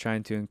 And I was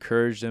trying to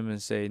encourage them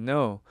and say,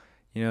 no,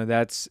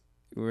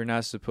 we're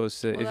not supposed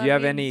to. Well, if you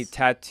have any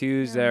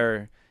tattoos that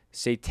are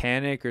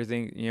satanic or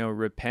things,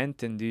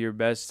 repent and do your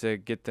best to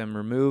get them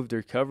removed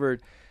or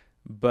covered.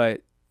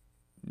 But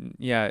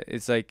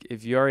it's like,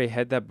 if you already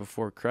had that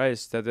before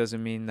Christ, that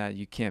doesn't mean that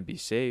you can't be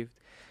saved.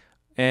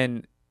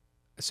 And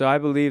so I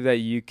believe that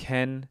you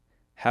can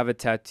have a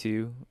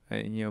tattoo,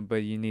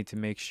 but you need to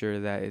make sure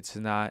that it's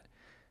not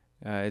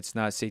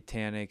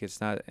satanic.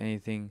 It's not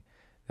anything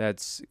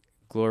that's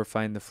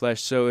glorifying the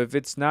flesh. So if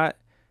it's not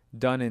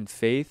done in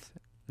faith,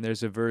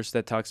 there's a verse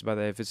that talks about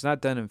that. If it's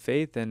not done in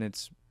faith, then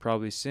it's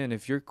probably sin.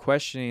 If you're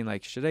questioning,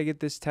 like, should I get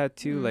this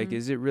tattoo? Like,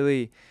 is it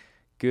really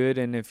good?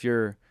 And if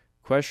you're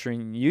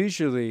questioning,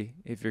 usually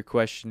if you're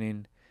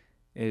questioning,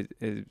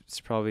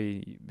 it's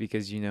probably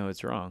because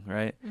it's wrong,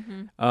 right?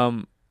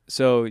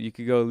 So you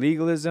could go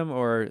legalism,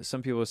 or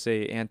some people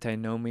say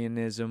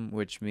antinomianism,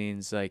 which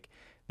means like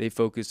they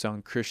focus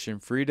on Christian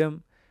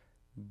freedom.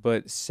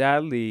 But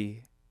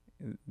sadly,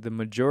 the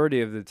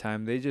majority of the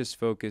time they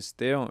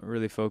don't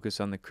really focus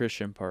on the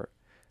Christian part.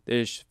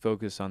 They just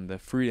focus on the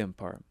freedom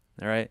part.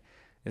 All right.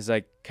 It's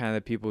like kind of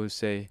the people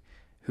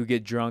who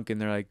get drunk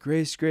and they're like,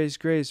 grace, grace,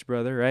 grace,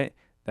 brother. Right.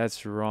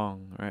 That's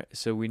wrong. Right.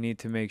 So we need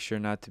to make sure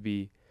not to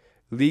be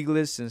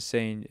legalists and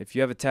saying, if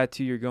you have a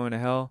tattoo, you're going to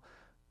hell,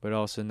 but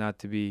also not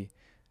to be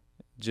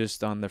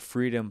just on the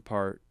freedom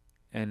part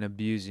and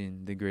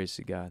abusing the grace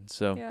of God.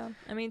 So yeah,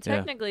 I mean,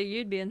 technically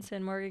you'd be in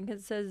sin, Morgan,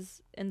 because it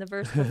says in the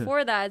verse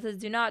before that, it says,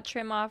 do not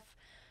trim off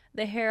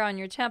the hair on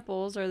your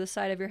temples or the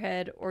side of your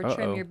head or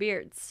trim your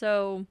beards.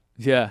 So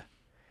yeah,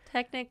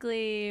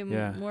 technically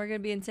Morgan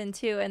would be in sin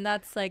too, and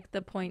that's like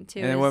the point too.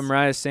 And what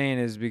Mariah's saying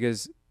is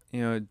because,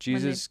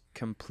 Jesus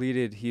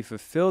he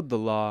fulfilled the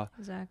law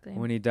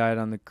when he died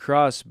on the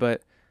cross.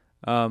 But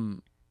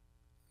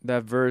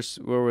that verse,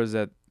 where was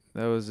that?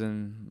 That was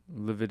in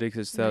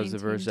Leviticus. That was the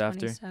verse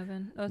after.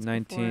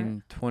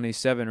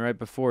 1927, right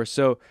before.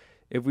 So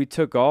if we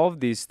took all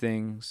of these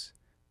things,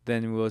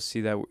 then we'll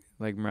see that,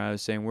 like Mariah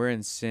was saying, we're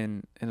in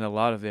sin in a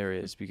lot of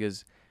areas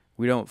because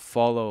we don't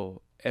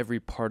follow every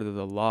part of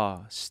the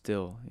law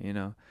still,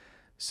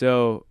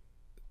 So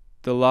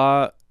the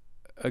law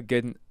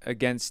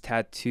against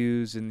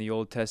tattoos in the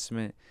Old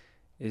Testament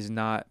is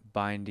not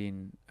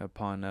binding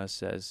upon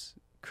us as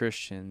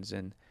Christians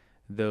and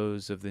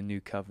those of the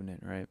new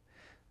covenant, right?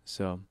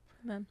 So,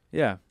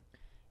 yeah.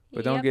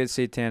 But don't get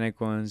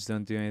satanic ones.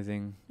 Don't do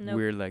anything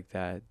weird like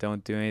that.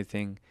 Don't do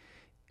anything.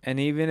 And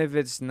even if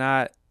it's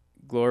not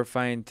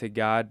glorifying to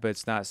God, but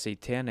it's not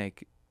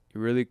satanic, you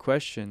really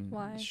question,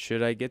 why?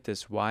 Should I get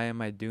this? Why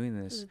am I doing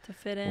this? To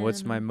fit in.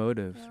 What's my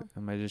motive? Yeah.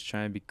 Am I just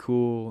trying to be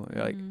cool?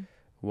 Like,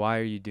 why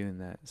are you doing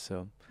that?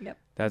 So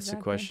that's the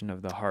question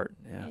of the heart.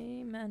 Yeah.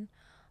 Amen.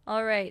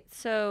 All right.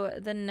 So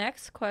the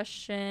next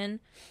question,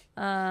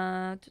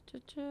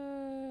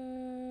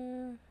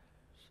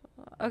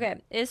 okay,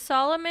 is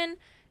Solomon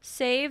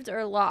saved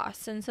or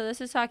lost? And so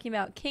this is talking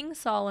about King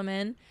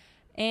Solomon,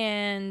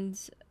 and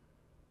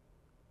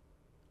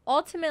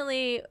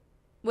ultimately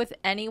with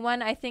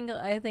anyone, I think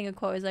a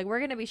quote is like, we're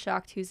going to be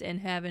shocked who's in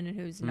heaven and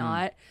who's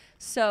not.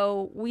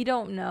 So we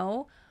don't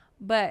know,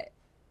 but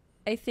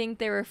I think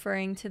they're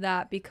referring to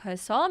that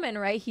because Solomon,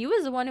 right, he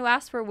was the one who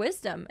asked for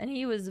wisdom, and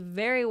he was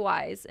very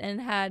wise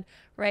and had,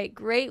 right,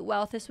 great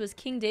wealth. This was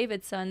King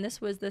David's son. This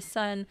was the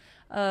son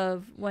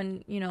of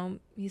when,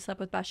 he slept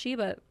with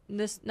Bathsheba.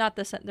 Not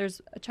the son,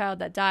 there's a child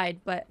that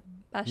died, but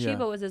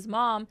Bathsheba was his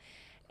mom.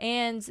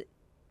 And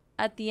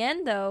at the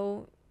end,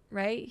 though,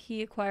 right,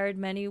 he acquired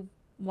many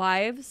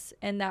wives,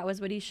 and that was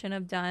what he shouldn't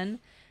have done.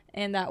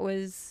 And that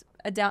was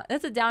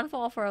that's a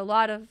downfall for a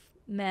lot of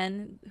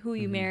men who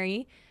you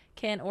marry.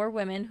 Or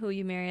women who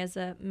you marry as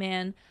a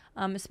man,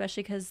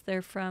 especially because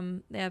they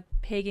have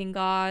pagan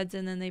gods,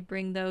 and then they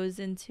bring those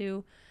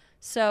into.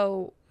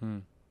 So,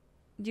 do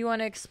you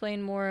want to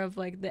explain more of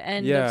like the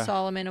end of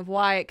Solomon, of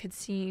why it could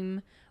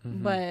seem,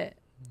 but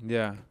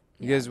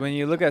because when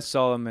you look at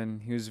Solomon,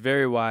 he was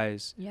very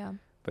wise. Yeah.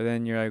 But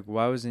then you're like,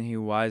 why wasn't he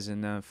wise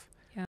enough?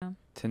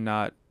 To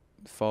not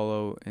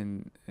follow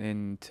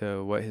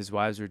into what his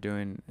wives were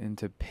doing,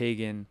 into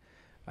pagan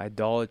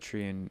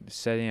idolatry and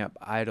setting up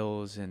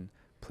idols and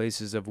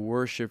places of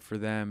worship for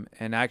them.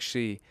 And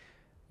actually,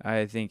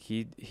 I think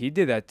he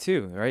did that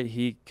too, right?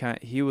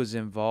 He was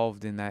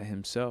involved in that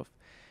himself.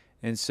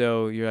 And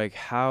so you're like,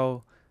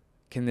 how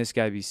can this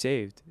guy be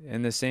saved?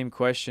 And the same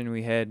question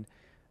we had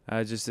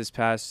just this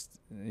past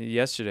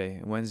yesterday,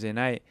 Wednesday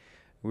night,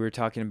 we were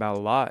talking about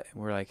Lot.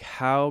 We're like,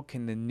 how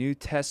can the New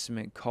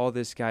Testament call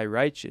this guy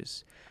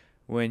righteous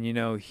when,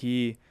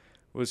 he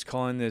was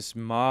calling this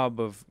mob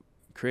of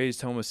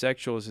crazed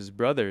homosexuals his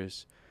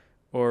brothers,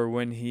 or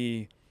when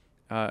he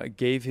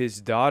gave his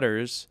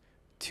daughters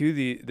to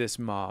this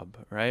mob,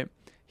 right?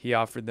 He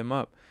offered them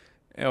up.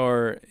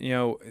 Or,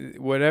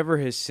 whatever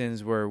his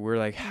sins were, we're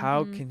like,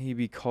 how can he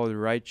be called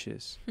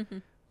righteous?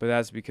 But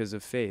that's because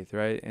of faith,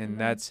 right? And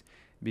that's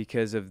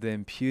because of the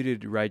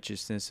imputed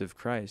righteousness of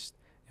Christ.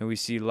 And we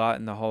see Lot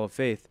in the Hall of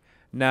Faith.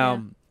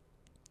 Now,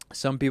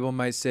 some people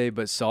might say,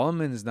 but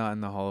Solomon's not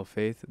in the Hall of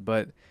Faith.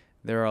 But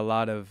there are a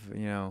lot of,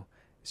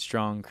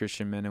 strong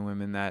Christian men and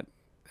women that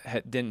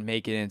didn't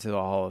make it into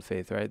the Hall of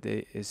Faith, right?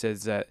 It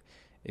says that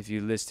if you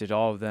listed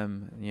all of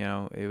them,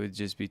 it would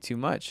just be too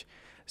much.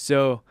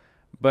 So,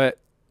 but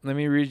let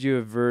me read you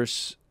a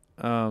verse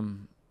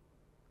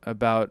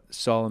about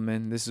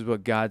Solomon. This is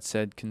what God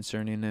said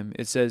concerning him.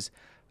 It says,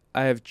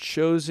 I have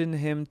chosen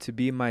him to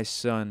be my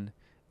son,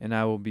 and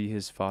I will be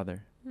his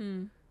father.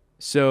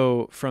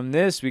 So from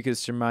this, we could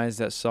surmise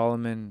that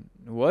Solomon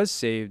was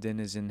saved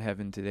and is in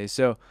heaven today.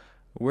 So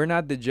we're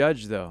not the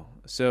judge, though.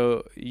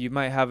 So you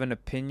might have an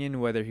opinion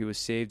whether he was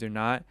saved or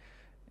not.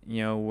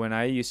 When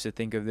I used to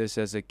think of this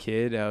as a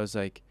kid, I was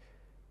like,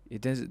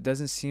 it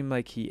doesn't seem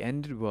like he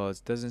ended well.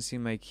 It doesn't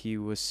seem like he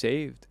was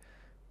saved.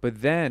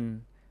 But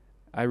then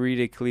I read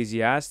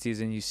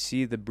Ecclesiastes, and you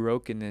see the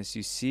brokenness.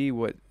 You see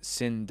what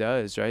sin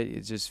does, right?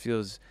 It just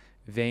feels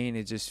vain.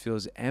 It just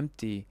feels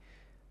empty.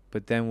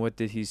 But then what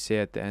did he say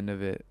at the end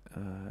of it?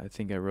 I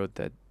think I wrote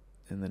that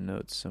in the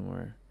notes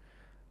somewhere.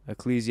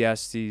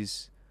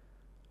 Ecclesiastes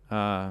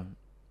I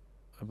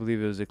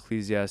believe it was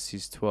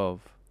Ecclesiastes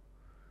 12.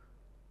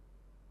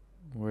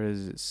 Where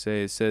does it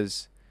say? It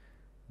says,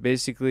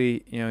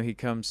 basically, he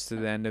comes to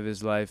the end of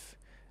his life,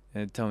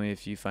 and tell me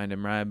if you find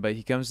him right, but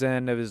he comes to the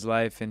end of his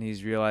life and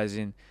he's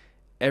realizing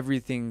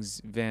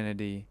everything's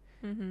vanity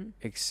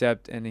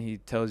except, and he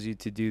tells you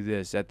to do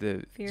this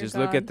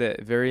look at the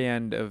very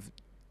end of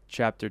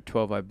chapter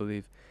 12, I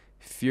believe.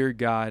 Fear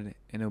God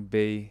and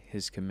obey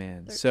his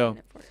commands. 13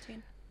 and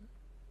 14.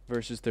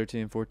 Verses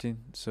 13 and 14.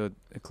 So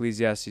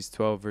Ecclesiastes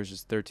 12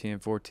 verses 13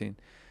 and 14.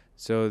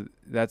 So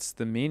that's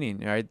the meaning,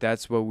 right?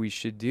 That's what we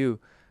should do.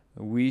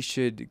 We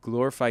should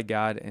glorify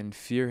God and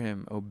fear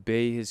him,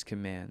 obey his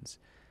commands.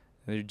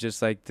 They're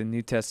just like the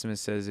New Testament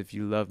says, if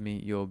you love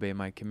me, you'll obey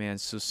my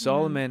commands. So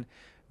Solomon,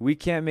 we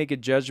can't make a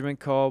judgment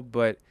call,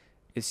 but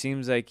it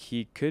seems like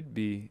he could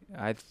be.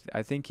 I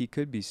think he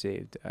could be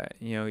saved.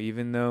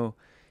 Even though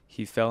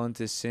he fell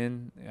into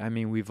sin. I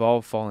mean, we've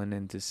all fallen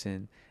into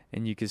sin.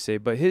 And you could say,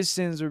 but his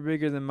sins were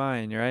bigger than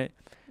mine, right?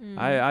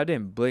 I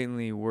didn't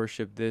blatantly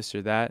worship this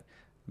or that,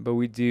 but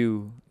we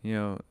do,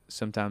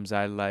 sometimes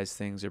idolize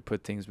things or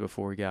put things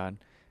before God.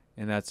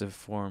 And that's a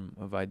form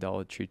of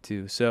idolatry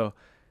too. So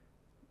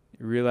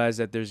realize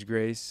that there's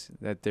grace,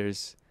 that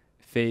there's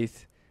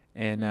faith,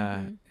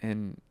 and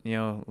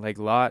like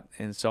Lot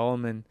and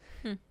Solomon,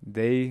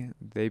 they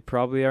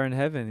probably are in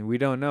heaven. We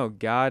don't know.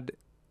 God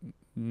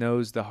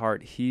knows the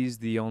heart. He's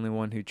the only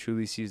one who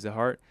truly sees the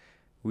heart.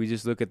 We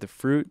just look at the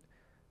fruit,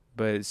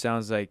 but it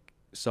sounds like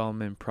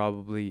Solomon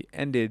probably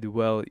ended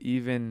well,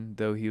 even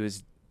though he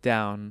was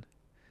down,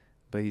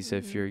 but he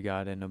said, fear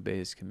God and obey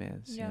his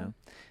commands,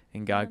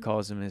 and God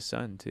calls him his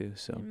son too.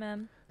 So,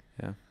 amen.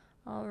 Yeah.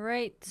 All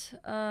right.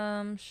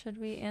 Should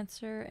we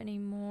answer any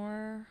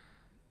more?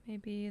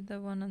 Maybe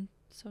the one on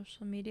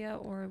social media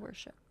or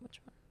worship? Which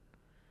one?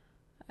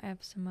 I have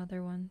some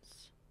other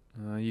ones.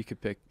 You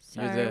could pick.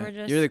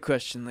 Sorry, you're the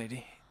question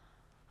lady.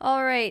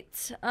 All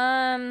right.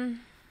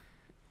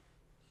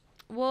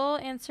 We'll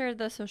answer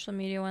the social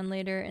media one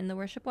later in the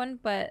worship one,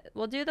 but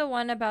we'll do the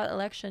one about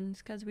elections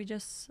because we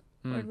just,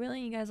 Lord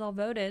willing, you guys all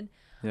voted.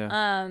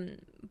 Yeah.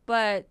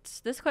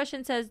 But this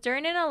question says,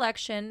 during an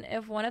election,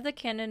 if one of the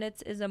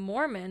candidates is a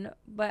Mormon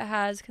but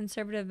has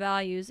conservative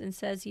values and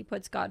says he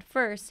puts God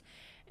first,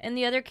 and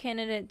the other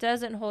candidate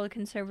doesn't hold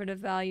conservative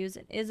values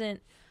and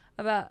isn't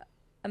about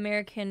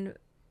American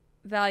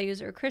values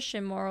or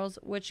Christian morals,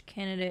 which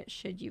candidate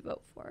should you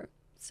vote for?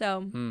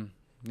 So,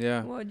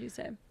 yeah. What would you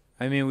say?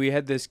 I mean, we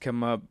had this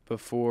come up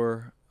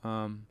before.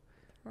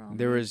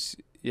 There was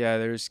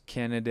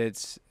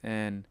candidates,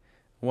 and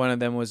one of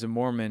them was a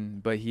Mormon,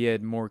 but he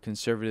had more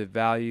conservative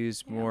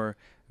values, more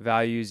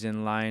values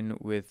in line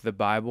with the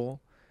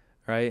Bible,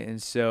 right?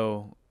 And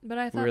so, but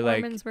I thought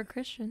Mormons were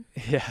Christian.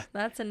 Yeah,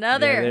 that's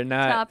another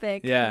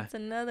topic. Yeah, that's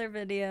another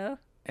video.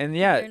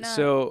 And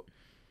so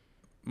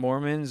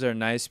Mormons are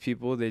nice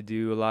people. They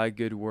do a lot of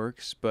good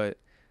works, but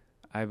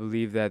I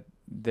believe that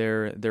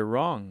they're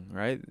wrong,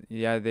 right?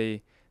 Yeah,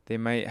 they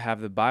might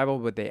have the Bible,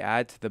 but they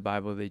add to the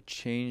Bible. They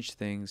change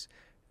things.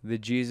 The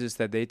Jesus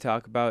that they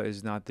talk about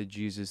is not the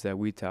Jesus that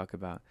we talk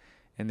about.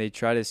 And they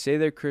try to say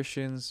they're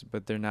Christians,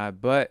 but they're not.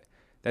 But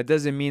that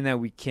doesn't mean that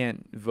we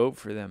can't vote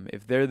for them.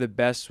 If they're the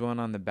best one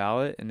on the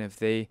ballot, and if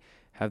they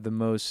have the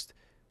most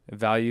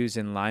values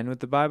in line with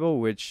the Bible,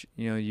 which,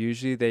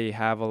 usually they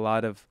have a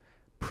lot of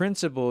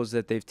principles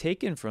that they've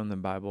taken from the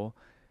Bible,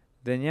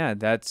 then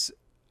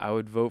I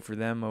would vote for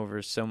them over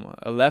a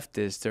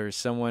leftist or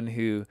someone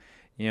who,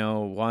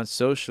 wants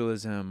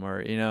socialism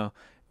or,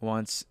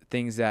 wants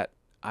things that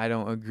I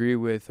don't agree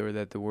with or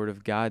that the Word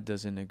of God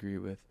doesn't agree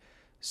with.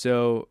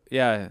 So,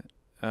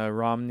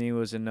 Romney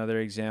was another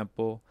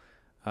example.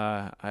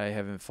 I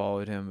haven't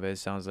followed him, but it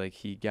sounds like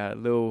he got a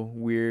little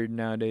weird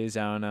nowadays.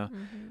 I don't know.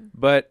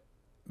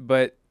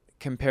 But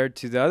compared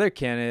to the other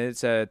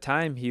candidates at a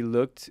time, he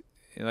looked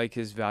like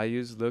his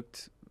values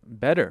looked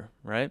better,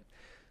 right?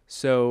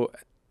 So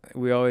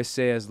we always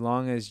say as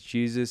long as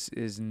Jesus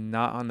is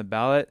not on the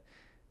ballot,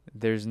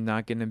 there's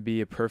not going to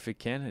be a perfect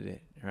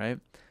candidate, right?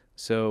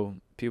 So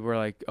people are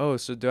like, oh,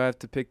 so do I have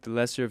to pick the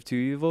lesser of two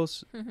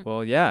evils?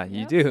 Well, yeah,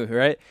 you do,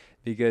 right?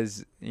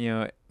 Because,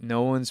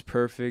 no one's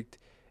perfect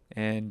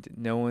and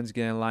no one's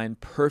going to align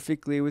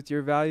perfectly with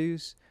your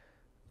values,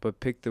 but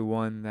pick the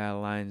one that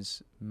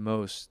aligns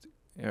most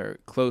or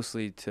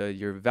closely to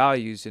your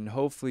values, and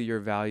hopefully your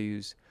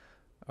values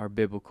are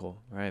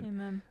biblical, right?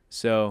 Amen.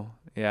 So,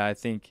 I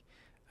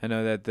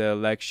know that the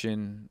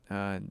election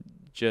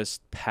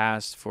just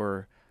passed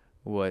for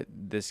what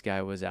this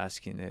guy was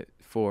asking it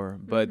for,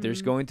 but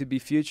there's going to be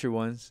future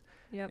ones.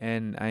 Yep.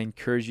 And I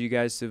encourage you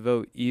guys to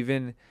vote.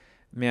 Even,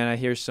 man, I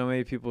hear so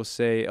many people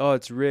say, oh,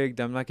 it's rigged,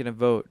 I'm not going to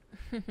vote.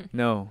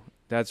 No,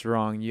 that's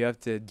wrong. You have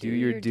to do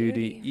your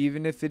duty,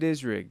 even if it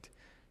is rigged.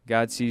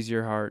 God sees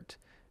your heart.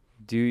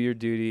 Do your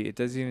duty. It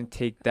doesn't even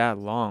take that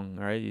long,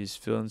 right? You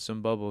just fill in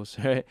some bubbles,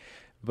 right?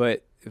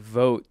 But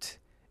vote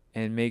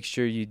and make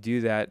sure you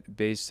do that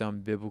based on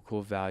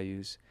biblical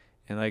values.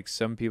 And like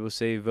some people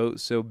say,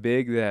 vote so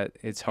big that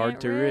it's hard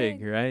to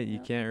rig, right? You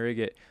can't rig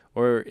it.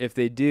 Or if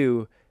they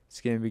do, it's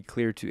going to be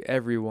clear to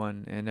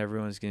everyone, and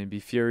everyone's going to be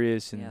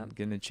furious and Yep.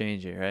 going to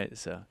change it, right?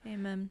 So,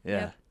 Amen. yeah.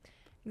 Yep.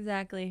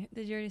 Exactly.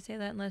 Did you already say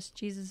that? Unless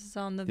Jesus is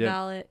on the Yep.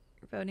 ballot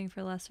voting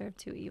for lesser of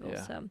two evils.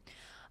 Yeah. So,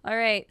 all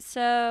right.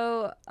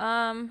 So,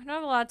 I don't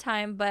have a lot of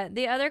time, but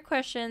the other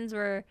questions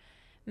were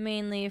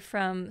mainly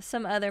from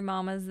some other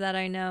mamas that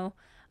I know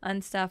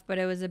and stuff, but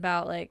it was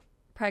about like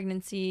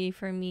pregnancy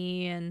for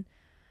me and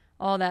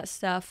all that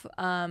stuff.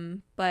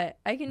 But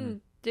I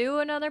can do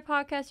another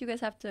podcast. You guys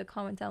have to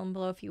comment down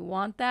below if you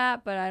want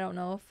that, but I don't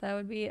know if that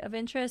would be of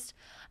interest.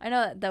 I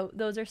know that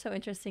those are so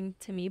interesting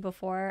to me.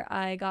 Before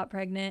I got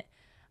pregnant,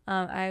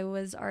 I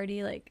was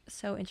already like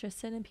so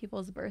interested in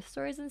people's birth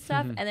stories and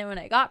stuff. And then when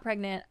I got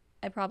pregnant,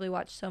 I probably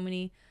watched so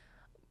many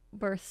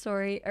birth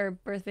story or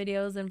birth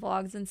videos and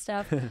vlogs and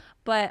stuff.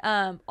 But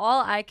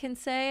all I can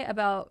say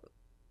about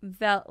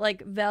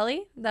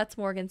Veli, that's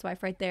Morgan's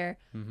wife right there.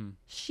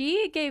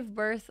 She gave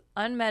birth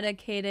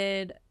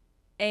unmedicated,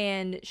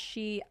 and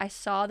I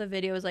saw the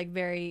video was like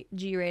very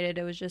G-rated.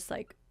 It was just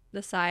like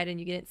the side and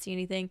you didn't see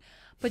anything,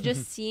 but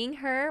just seeing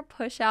her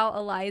push out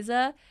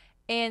Eliza,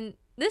 and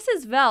this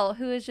is Vel,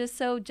 who is just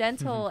so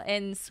gentle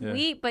and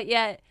sweet, but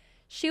yet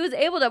she was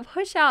able to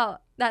push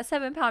out that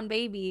 7-pound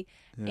baby.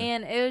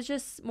 And it was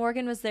just,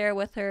 Morgan was there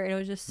with her, and it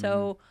was just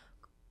so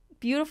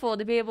beautiful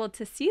to be able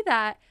to see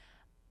that.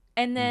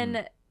 And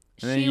then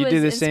she was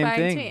do the same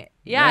inspiring thing. to me.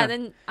 Yeah,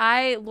 then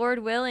I, Lord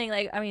willing,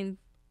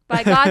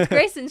 by God's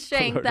grace and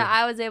strength, that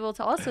I was able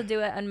to also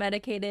do it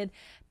unmedicated.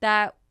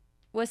 That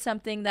was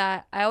something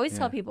that I always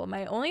tell people.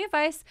 My only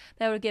advice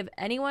that I would give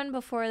anyone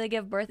before they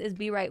give birth is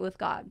be right with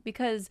God.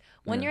 Because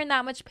when you're in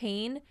that much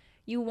pain,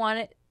 you want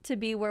it to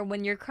be where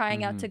when you're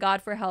crying out to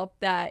God for help,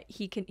 that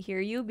he can hear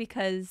you,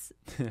 because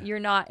you're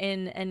not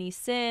in any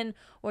sin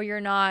or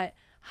you're not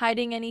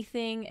hiding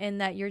anything, and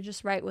that you're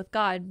just right with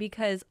God,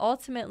 because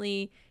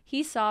ultimately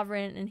he's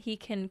sovereign and he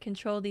can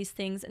control these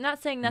things. I'm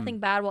not saying nothing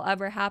bad will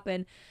ever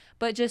happen,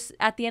 but just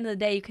at the end of the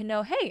day, you can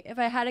know, hey, if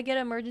I had to get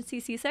an emergency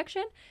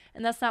C-section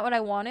and that's not what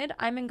I wanted,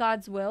 I'm in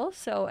God's will,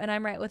 and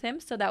I'm right with him,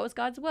 so that was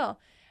God's will.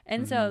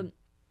 And so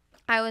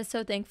I was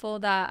so thankful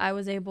that I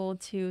was able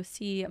to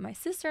see my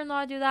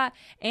sister-in-law do that,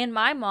 and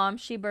my mom.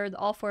 She birthed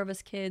all 4 of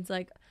us kids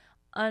like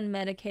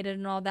unmedicated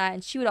and all that,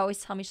 and she would always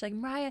tell me, she's like,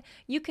 Mariah,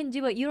 you can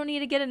do it, you don't need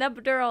to get an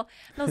epidural.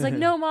 And I was like,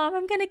 no, Mom,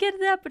 I'm gonna get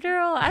the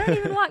epidural, I don't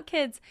even want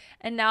kids.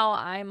 And now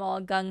I'm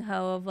all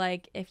gung-ho of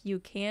like, if you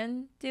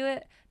can do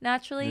it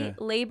naturally,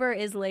 labor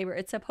is labor.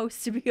 It's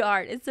supposed to be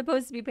hard, it's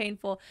supposed to be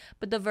painful.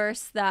 But the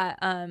verse that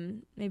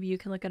maybe you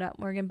can look it up,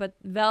 Morgan, but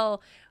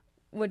Vel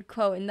would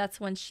quote, and that's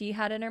when she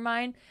had in her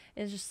mind,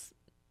 is just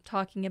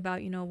talking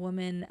about, a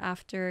woman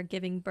after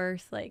giving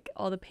birth, like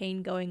all the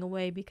pain going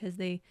away because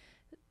they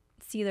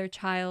see their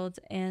child.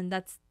 And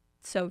that's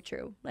so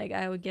true. Like,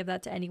 I would give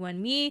that to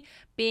anyone. Me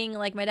being,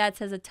 like my dad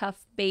says, a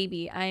tough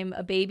baby. I'm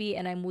a baby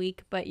and I'm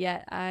weak, but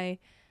yet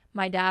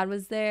my dad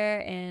was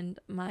there, and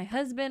my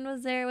husband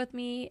was there with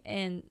me,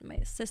 and my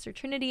sister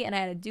Trinity, and I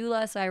had a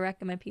doula. So I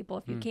recommend people,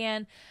 if you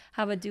can,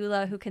 have a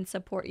doula who can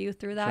support you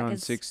through that. John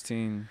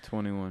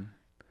 16:21.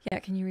 Yeah,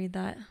 can you read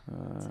that?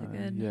 It's a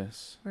good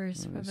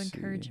verse of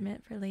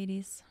encouragement for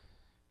ladies.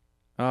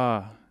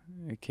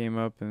 It came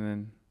up, and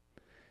then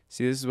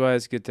see, this is why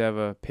it's good to have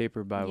a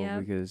paper Bible,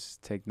 because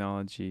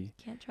technology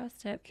can't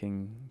trust it.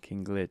 Can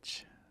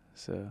glitch.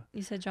 So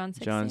you said John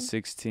 16? John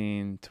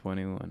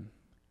 16:21.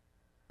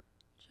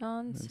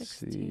 John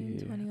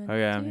 16:21. Oh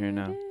yeah, I'm here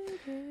now.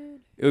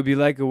 It would be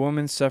like a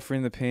woman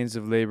suffering the pains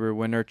of labor.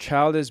 When her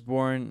child is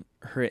born,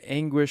 her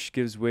anguish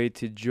gives way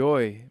to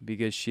joy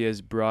because she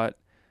has brought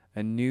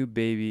a new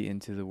baby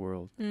into the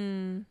world.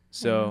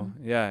 So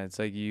it's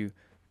like you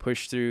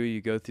push through,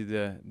 you go through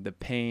the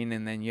pain,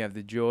 and then you have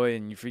the joy,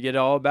 and you forget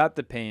all about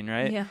the pain,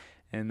 right? Yeah.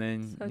 And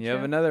then you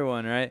have another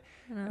one, right?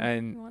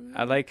 And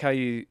I like how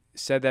you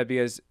said that,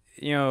 because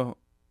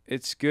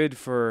it's good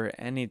for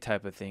any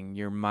type of thing,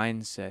 your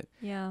mindset.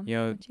 Yeah.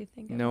 What you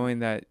think knowing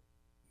that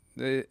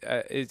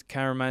it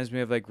kind of reminds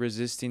me of like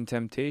resisting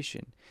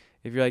temptation.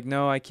 If you're like,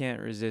 no, I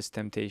can't resist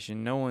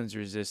temptation, no one's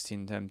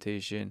resisting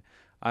temptation,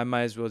 I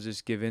might as well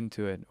just give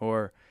into it.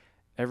 Or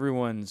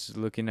everyone's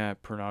looking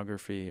at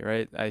pornography,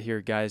 right? I hear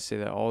guys say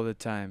that all the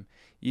time.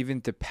 Even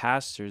to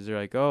pastors, they're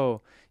like,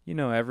 oh,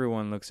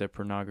 everyone looks at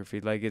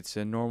pornography like it's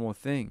a normal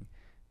thing.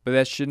 But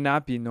that should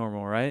not be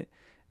normal, right?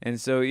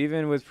 And so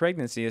even with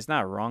pregnancy, it's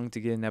not wrong to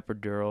get an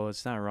epidural.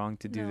 It's not wrong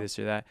to do this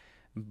or that.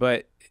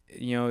 But,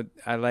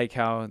 I like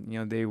how,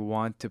 they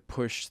want to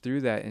push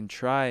through that and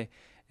try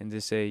and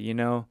to say,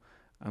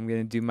 I'm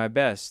going to do my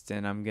best,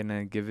 and I'm going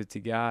to give it to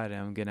God, and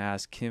I'm going to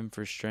ask him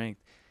for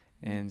strength.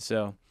 And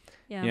so,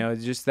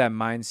 just that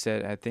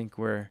mindset, I think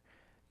where,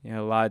 a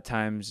lot of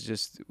times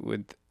just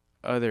with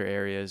other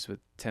areas with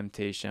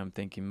temptation, I'm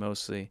thinking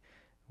mostly,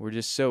 we're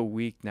just so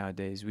weak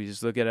nowadays. We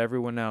just look at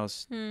everyone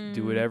else,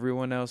 do what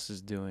everyone else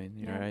is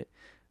doing, right?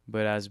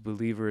 But as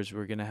believers,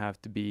 we're going to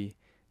have to be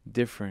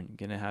different,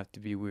 going to have to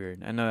be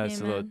weird. I know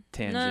that's a little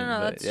tangent. No,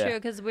 but that's true,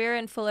 because we're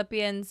in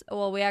Philippians.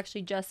 Well, we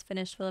actually just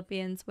finished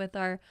Philippians with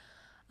our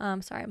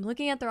Sorry, I'm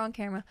looking at the wrong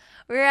camera.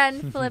 We're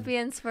in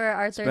Philippians for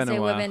our It's been a Thursday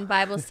while. Women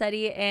Bible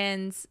study,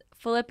 and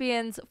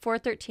Philippians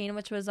 4:13,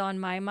 which was on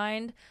my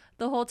mind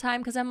the whole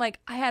time, because I'm like,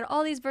 I had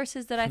all these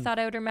verses that I thought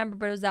I would remember,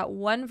 but it was that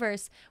one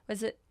verse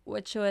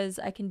which was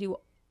I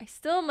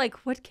still am like,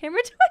 what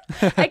camera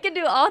do I can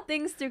do all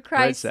things through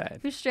Christ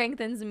who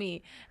strengthens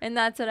me. And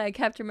that's what I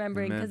kept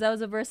remembering, because that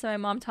was a verse that my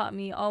mom taught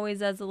me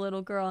always as a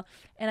little girl.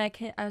 And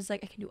I was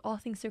like, I can do all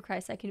things through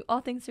Christ. I can do all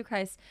things through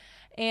Christ.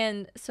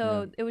 And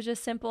so it was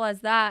just simple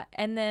as that.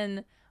 And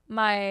then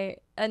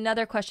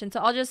another question. So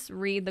I'll just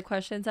read the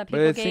questions that people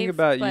gave. But think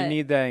about, you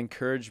need that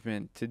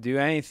encouragement to do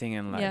anything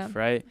in life,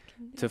 right?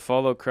 To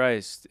follow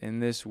Christ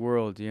in this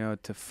world,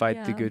 to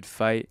fight the good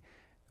fight.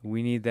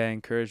 We need that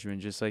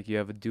encouragement, just like you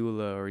have a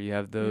doula or you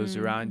have those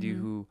around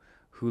you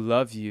who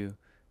love you.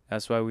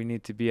 That's why we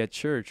need to be at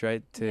church,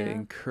 right? To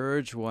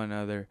encourage one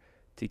another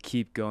to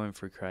keep going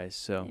for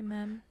Christ. So,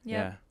 amen.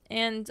 Yeah.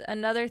 And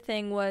another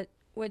thing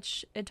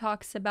which it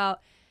talks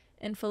about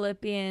in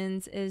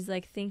Philippians is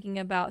like thinking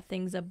about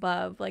things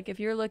above. Like if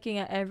you're looking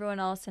at everyone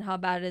else and how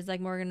bad it is,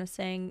 like Morgan was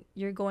saying,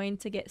 you're going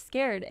to get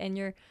scared and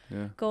you're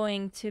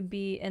going to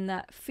be in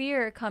that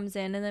fear comes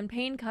in, and then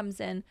pain comes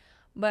in.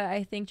 But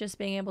I think just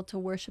being able to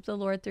worship the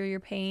Lord through your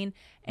pain,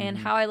 and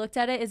how I looked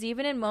at it is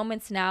even in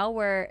moments now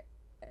where,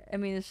 I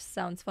mean, this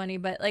sounds funny,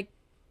 but like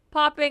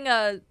popping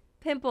a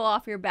pimple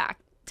off your back.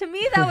 To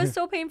me, that was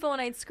so painful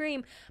and I'd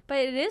scream, but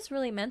it is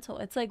really mental.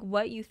 It's like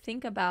what you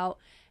think about,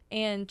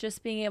 and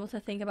just being able to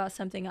think about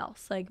something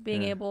else, like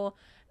being able,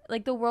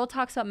 like the world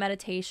talks about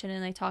meditation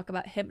and they talk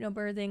about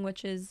hypnobirthing,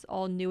 which is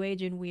all new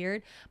age and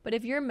weird. But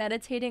if you're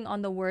meditating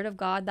on the word of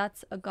God,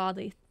 that's a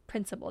godly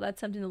principle. That's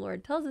something the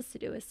Lord tells us to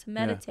do, is to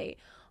meditate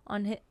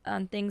on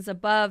things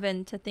above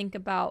and to think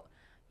about,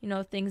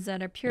 things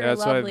that are pure,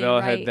 lovely, why Vel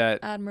right, had that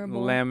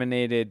admirable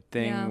laminated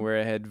thing where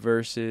it had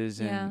verses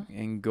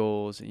and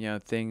goals,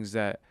 things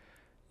that,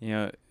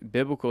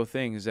 biblical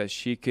things that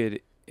she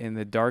could, in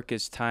the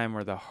darkest time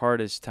or the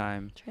hardest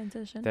time,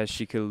 transition, that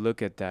she could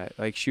look at that.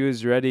 Like she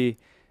was ready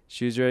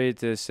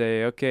to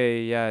say,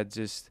 okay,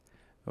 just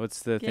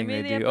what's the thing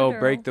they do? Oh,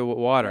 break the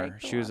water.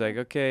 She was like,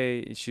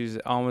 okay. She was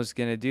almost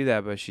going to do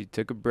that, but she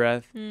took a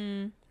breath,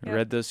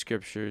 read those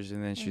scriptures,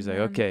 and then she's like,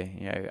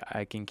 okay,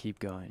 I can keep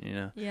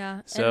going,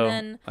 Yeah. So, and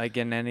then, like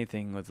in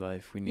anything with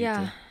life, we need to.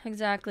 Yeah,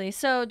 exactly.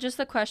 So just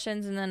the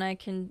questions, and then I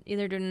can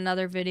either do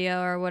another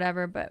video or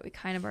whatever, but we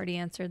kind of already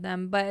answered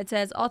them. But it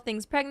says all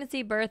things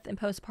pregnancy, birth, and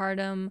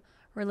postpartum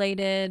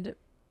related,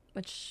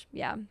 which,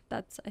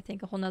 that's, I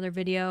think, a whole nother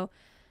video.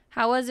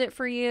 How was it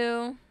for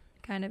you?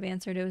 Kind of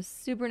answered. It was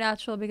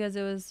supernatural because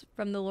it was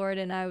from the Lord,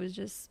 and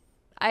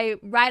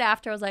right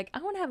after I was like,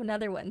 I want to have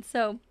another one.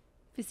 So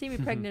if you see me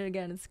pregnant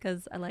again, it's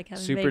because I like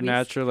having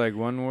supernatural, babies.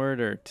 like one word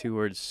or two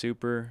words?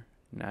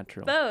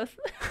 Supernatural. Both.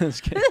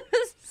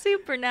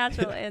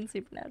 Supernatural and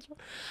supernatural.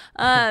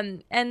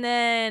 And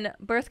then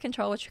birth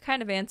control, which you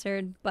kind of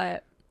answered,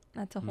 but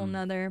that's a whole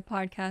nother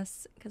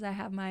podcast because I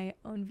have my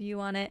own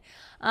view on it.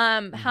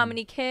 How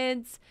many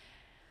kids?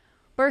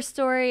 Birth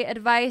story,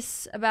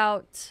 advice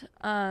about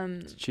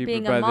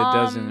being a mom, the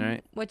dozen,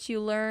 right? What you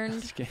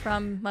learned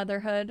from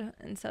motherhood.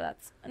 And so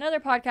that's another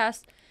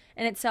podcast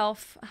in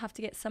itself. I have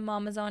to get some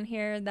mamas on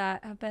here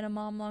that have been a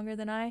mom longer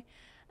than I.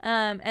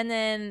 And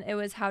then it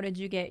was, how did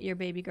you get your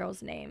baby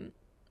girl's name?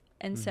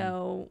 And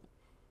so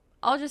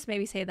I'll just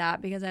maybe say that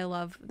because I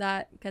love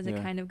that, because it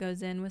kind of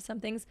goes in with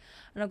some things.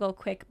 And I'll go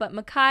quick. But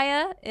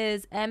Micaiah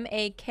is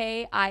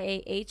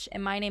Makiah,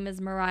 and my name is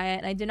Mariah.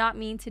 And I did not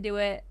mean to do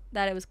it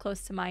that it was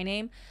close to my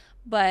name,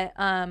 but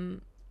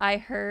I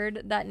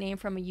heard that name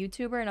from a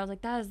YouTuber, and I was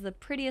like, that is the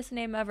prettiest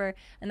name ever.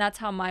 And that's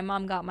how my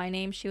mom got my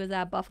name. She was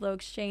at Buffalo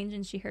Exchange,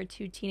 and she heard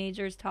two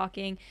teenagers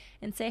talking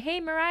and say, hey,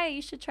 Mariah,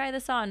 you should try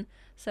this on.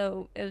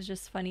 So it was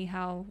just funny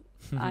how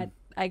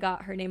I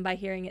got her name by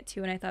hearing it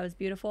too, and I thought it was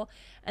beautiful.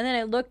 And then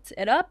I looked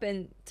it up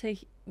and to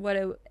what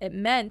it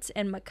meant,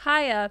 and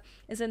Micaiah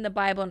is in the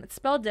Bible, and it's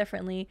spelled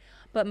differently,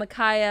 but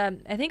Micaiah,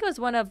 I think it was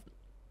one of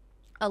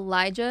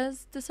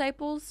Elijah's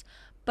disciples,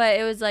 but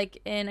it was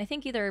like in, I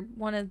think, either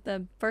one of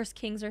the First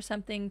Kings or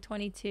something,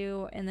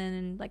 22, and then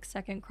in like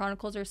Second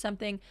Chronicles or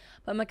something.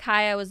 But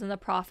Micaiah was in the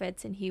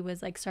prophets, and he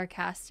was like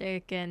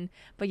sarcastic,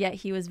 but yet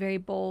he was very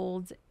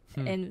bold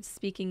in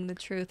speaking the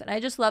truth. And I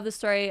just love the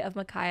story of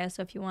Micaiah,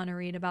 so if you want to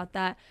read about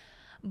that.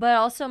 But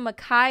also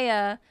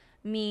Micaiah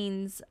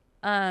means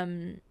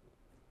who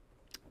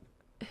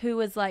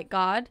is like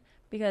God,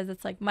 because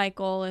it's like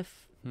Michael,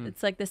 if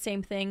it's like the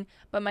same thing.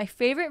 But my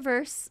favorite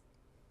verse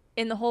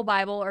in the whole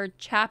Bible, or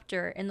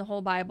chapter in the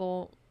whole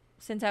Bible,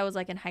 since I was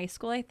like in high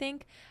school, I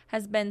think,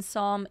 has been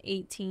Psalm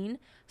 18.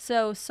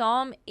 So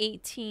Psalm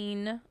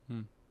 18,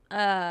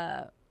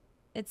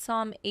 it's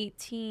Psalm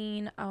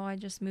 18. Oh, I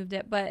just moved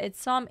it, but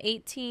it's Psalm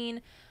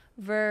 18,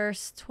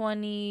 verse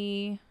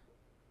 20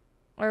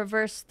 or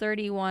verse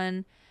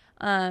 31.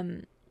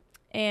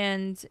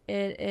 And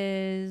it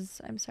is,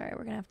 I'm sorry,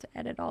 we're gonna have to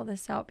edit all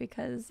this out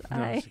because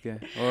it's okay.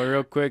 Well,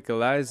 real quick,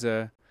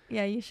 Eliza.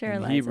 Yeah, you share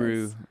in Eliza's.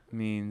 Hebrew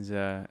means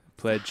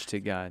pledge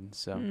to God.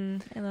 So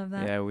I love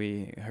that. Yeah,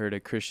 we heard a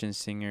Christian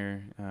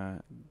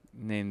singer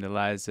named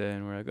Eliza,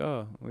 and we're like,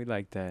 oh, we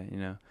like that,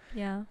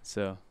 Yeah.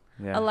 So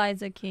yeah.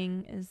 Eliza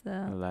King is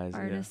the Eliza,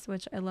 artist,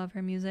 which I love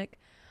her music.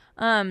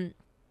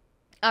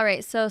 All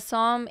right, so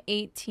Psalm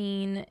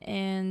 18,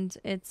 and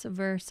it's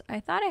verse, I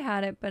thought I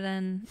had it, but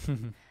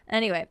then,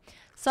 anyway,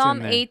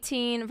 Psalm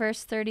 18,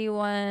 verse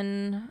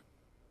 31.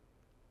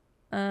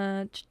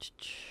 And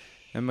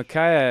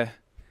Micaiah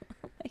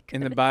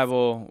in the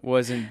Bible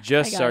wasn't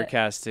just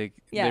sarcastic.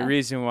 Yeah. The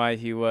reason why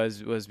he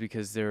was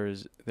because there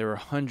were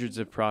hundreds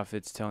of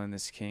prophets telling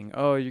this king,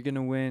 oh, you're going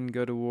to win,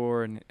 go to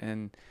war,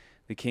 and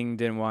the king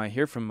didn't want to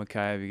hear from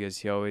Micaiah because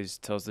he always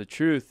tells the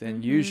truth,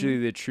 and usually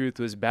the truth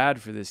was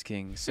bad for this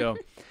king. So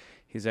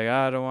he's like,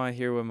 I don't want to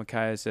hear what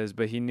Micaiah says,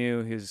 but he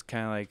knew he was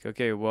kind of like,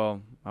 okay,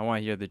 well, I want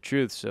to hear the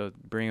truth, so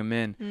bring him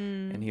in.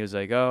 And he was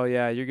like, oh,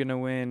 yeah, you're going to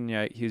win.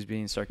 Yeah, he was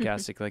being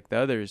sarcastic like the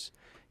others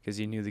because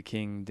he knew the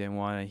king didn't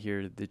want to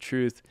hear the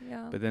truth.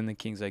 Yeah. But then the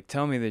king's like,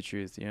 tell me the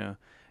truth,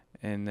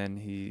 and then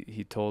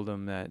he told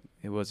him that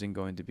it wasn't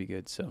going to be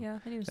good. So yeah,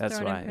 and he was that's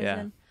thrown why,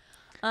 in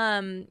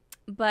prison.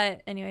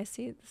 But anyway,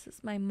 see, this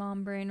is my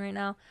mom brain right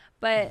now.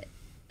 But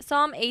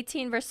Psalm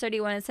 18, verse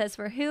 31, it says,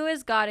 for who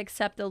is God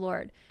except the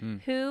Lord?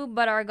 Who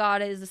but our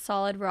God is a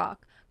solid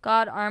rock?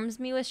 God arms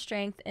me with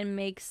strength and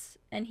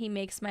he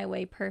makes my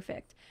way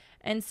perfect.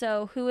 And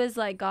so who is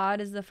like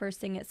God is the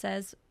first thing it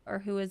says, or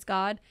who is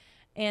God?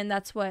 And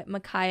that's what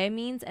Micaiah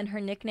means. And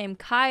her nickname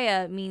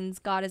Kaya means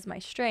God is my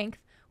strength,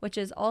 which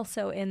is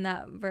also in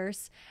that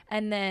verse.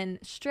 And then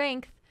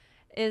strength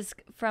is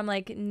from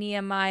like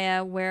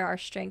Nehemiah, where our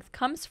strength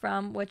comes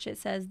from, which it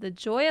says the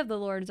joy of the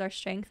Lord is our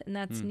strength. And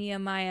that's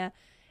Nehemiah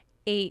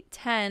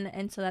 8:10.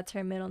 And so that's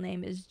her middle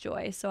name is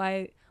Joy. So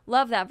I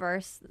love that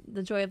verse.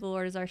 The joy of the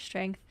Lord is our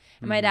strength.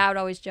 And my dad would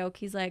always joke.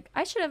 He's like,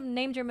 I should have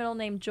named your middle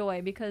name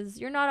Joy because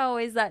you're not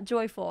always that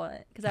joyful.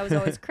 Because I was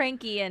always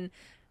cranky and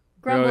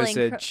grumbling. You always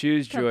said,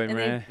 choose joy,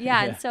 man.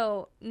 Yeah, and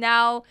so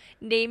now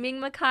naming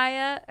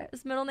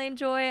Micaiah's middle name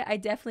Joy, I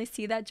definitely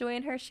see that joy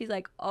in her. She's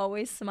like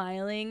always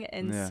smiling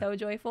and so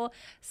joyful.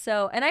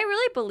 So, and I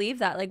really believe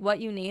that, like what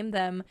you name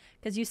them,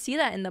 because you see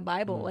that in the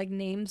Bible, like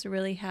names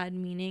really had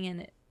meaning,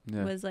 and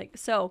it was like,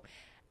 so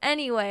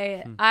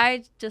anyway,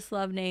 I just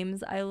love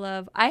names.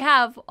 I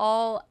have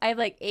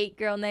like 8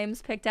 girl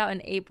names picked out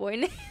and 8 boy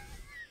names.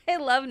 I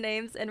love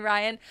names. And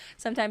Ryan,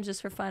 sometimes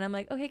just for fun, I'm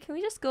like, okay, can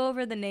we just go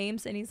over the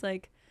names? And he's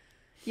like,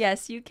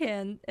 yes, you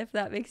can, if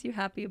that makes you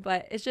happy.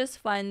 But it's just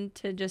fun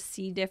to just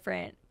see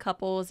different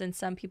couples, and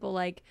some people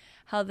like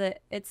how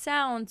it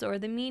sounds, or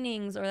the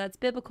meanings, or that's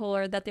biblical,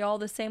 or that they're all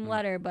the same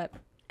letter. But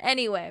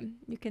anyway,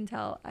 you can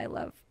tell I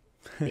love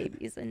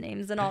babies and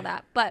names and all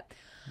that. But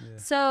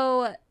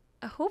so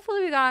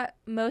hopefully we got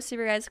most of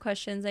your guys'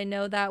 questions. I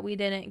know that we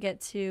didn't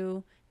get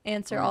to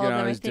answer all of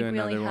them. I think we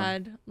only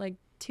had like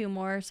 2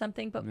 more or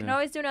something, but we can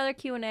always do another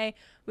Q&A.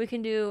 We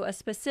can do a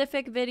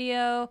specific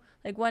video,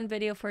 like one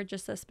video for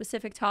just a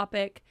specific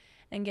topic,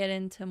 and get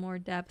into more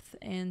depth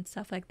and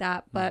stuff like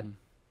that. But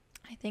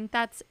I think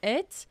that's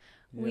it.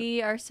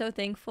 We are so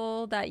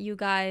thankful that you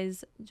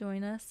guys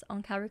join us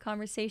on Calvary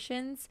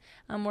Conversations.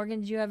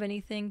 Morgan, do you have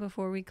anything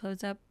before we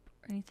close up,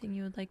 or anything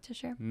you would like to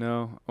share?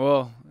 No.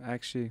 Well,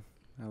 actually,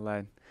 I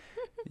lied.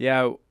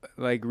 Yeah,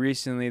 like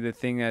recently, the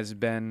thing that's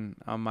been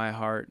on my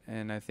heart,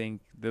 and I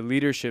think the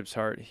leadership's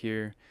heart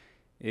here,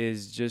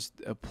 is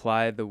just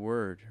apply the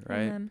word,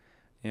 right?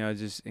 Amen.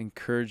 Just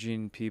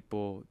encouraging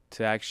people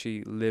to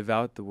actually live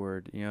out the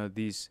word.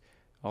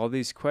 All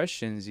these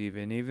questions,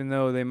 even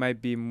though they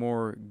might be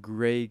more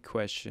gray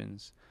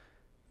questions,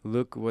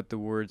 look what the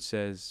word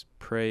says,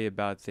 pray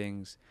about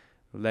things,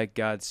 let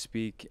God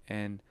speak,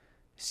 and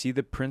see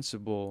the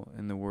principle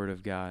in the word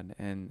of God,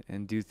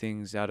 and do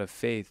things out of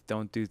faith.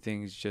 Don't do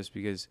things just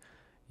because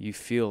you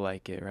feel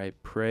like it, right?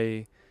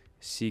 Pray,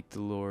 seek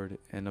the Lord,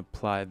 and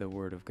apply the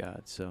word of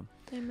God. So,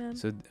 Amen.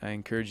 So I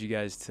encourage you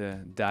guys to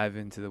dive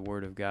into the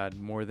word of God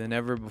more than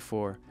ever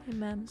before.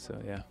 Amen.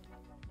 So, yeah.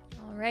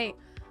 All right.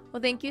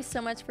 Well, thank you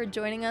so much for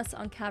joining us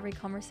on Calvary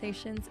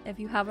Conversations. If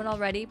you haven't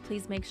already,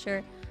 please make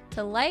sure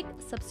to like,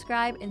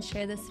 subscribe, and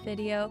share this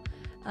video.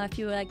 If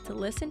you would like to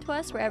listen to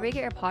us wherever you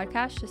get your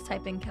podcast, just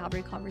type in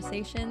Calvary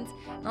Conversations.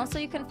 And also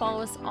you can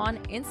follow us on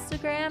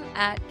Instagram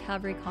at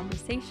Calvary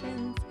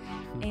Conversations.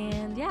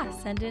 And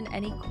send in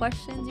any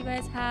questions you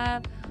guys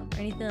have or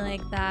anything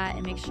like that.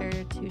 And make sure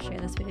to share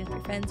this video with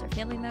your friends or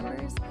family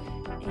members.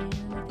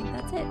 And I think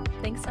that's it.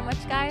 Thanks so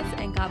much, guys,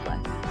 and God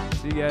bless.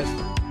 See you guys.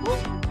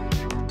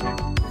 Woo.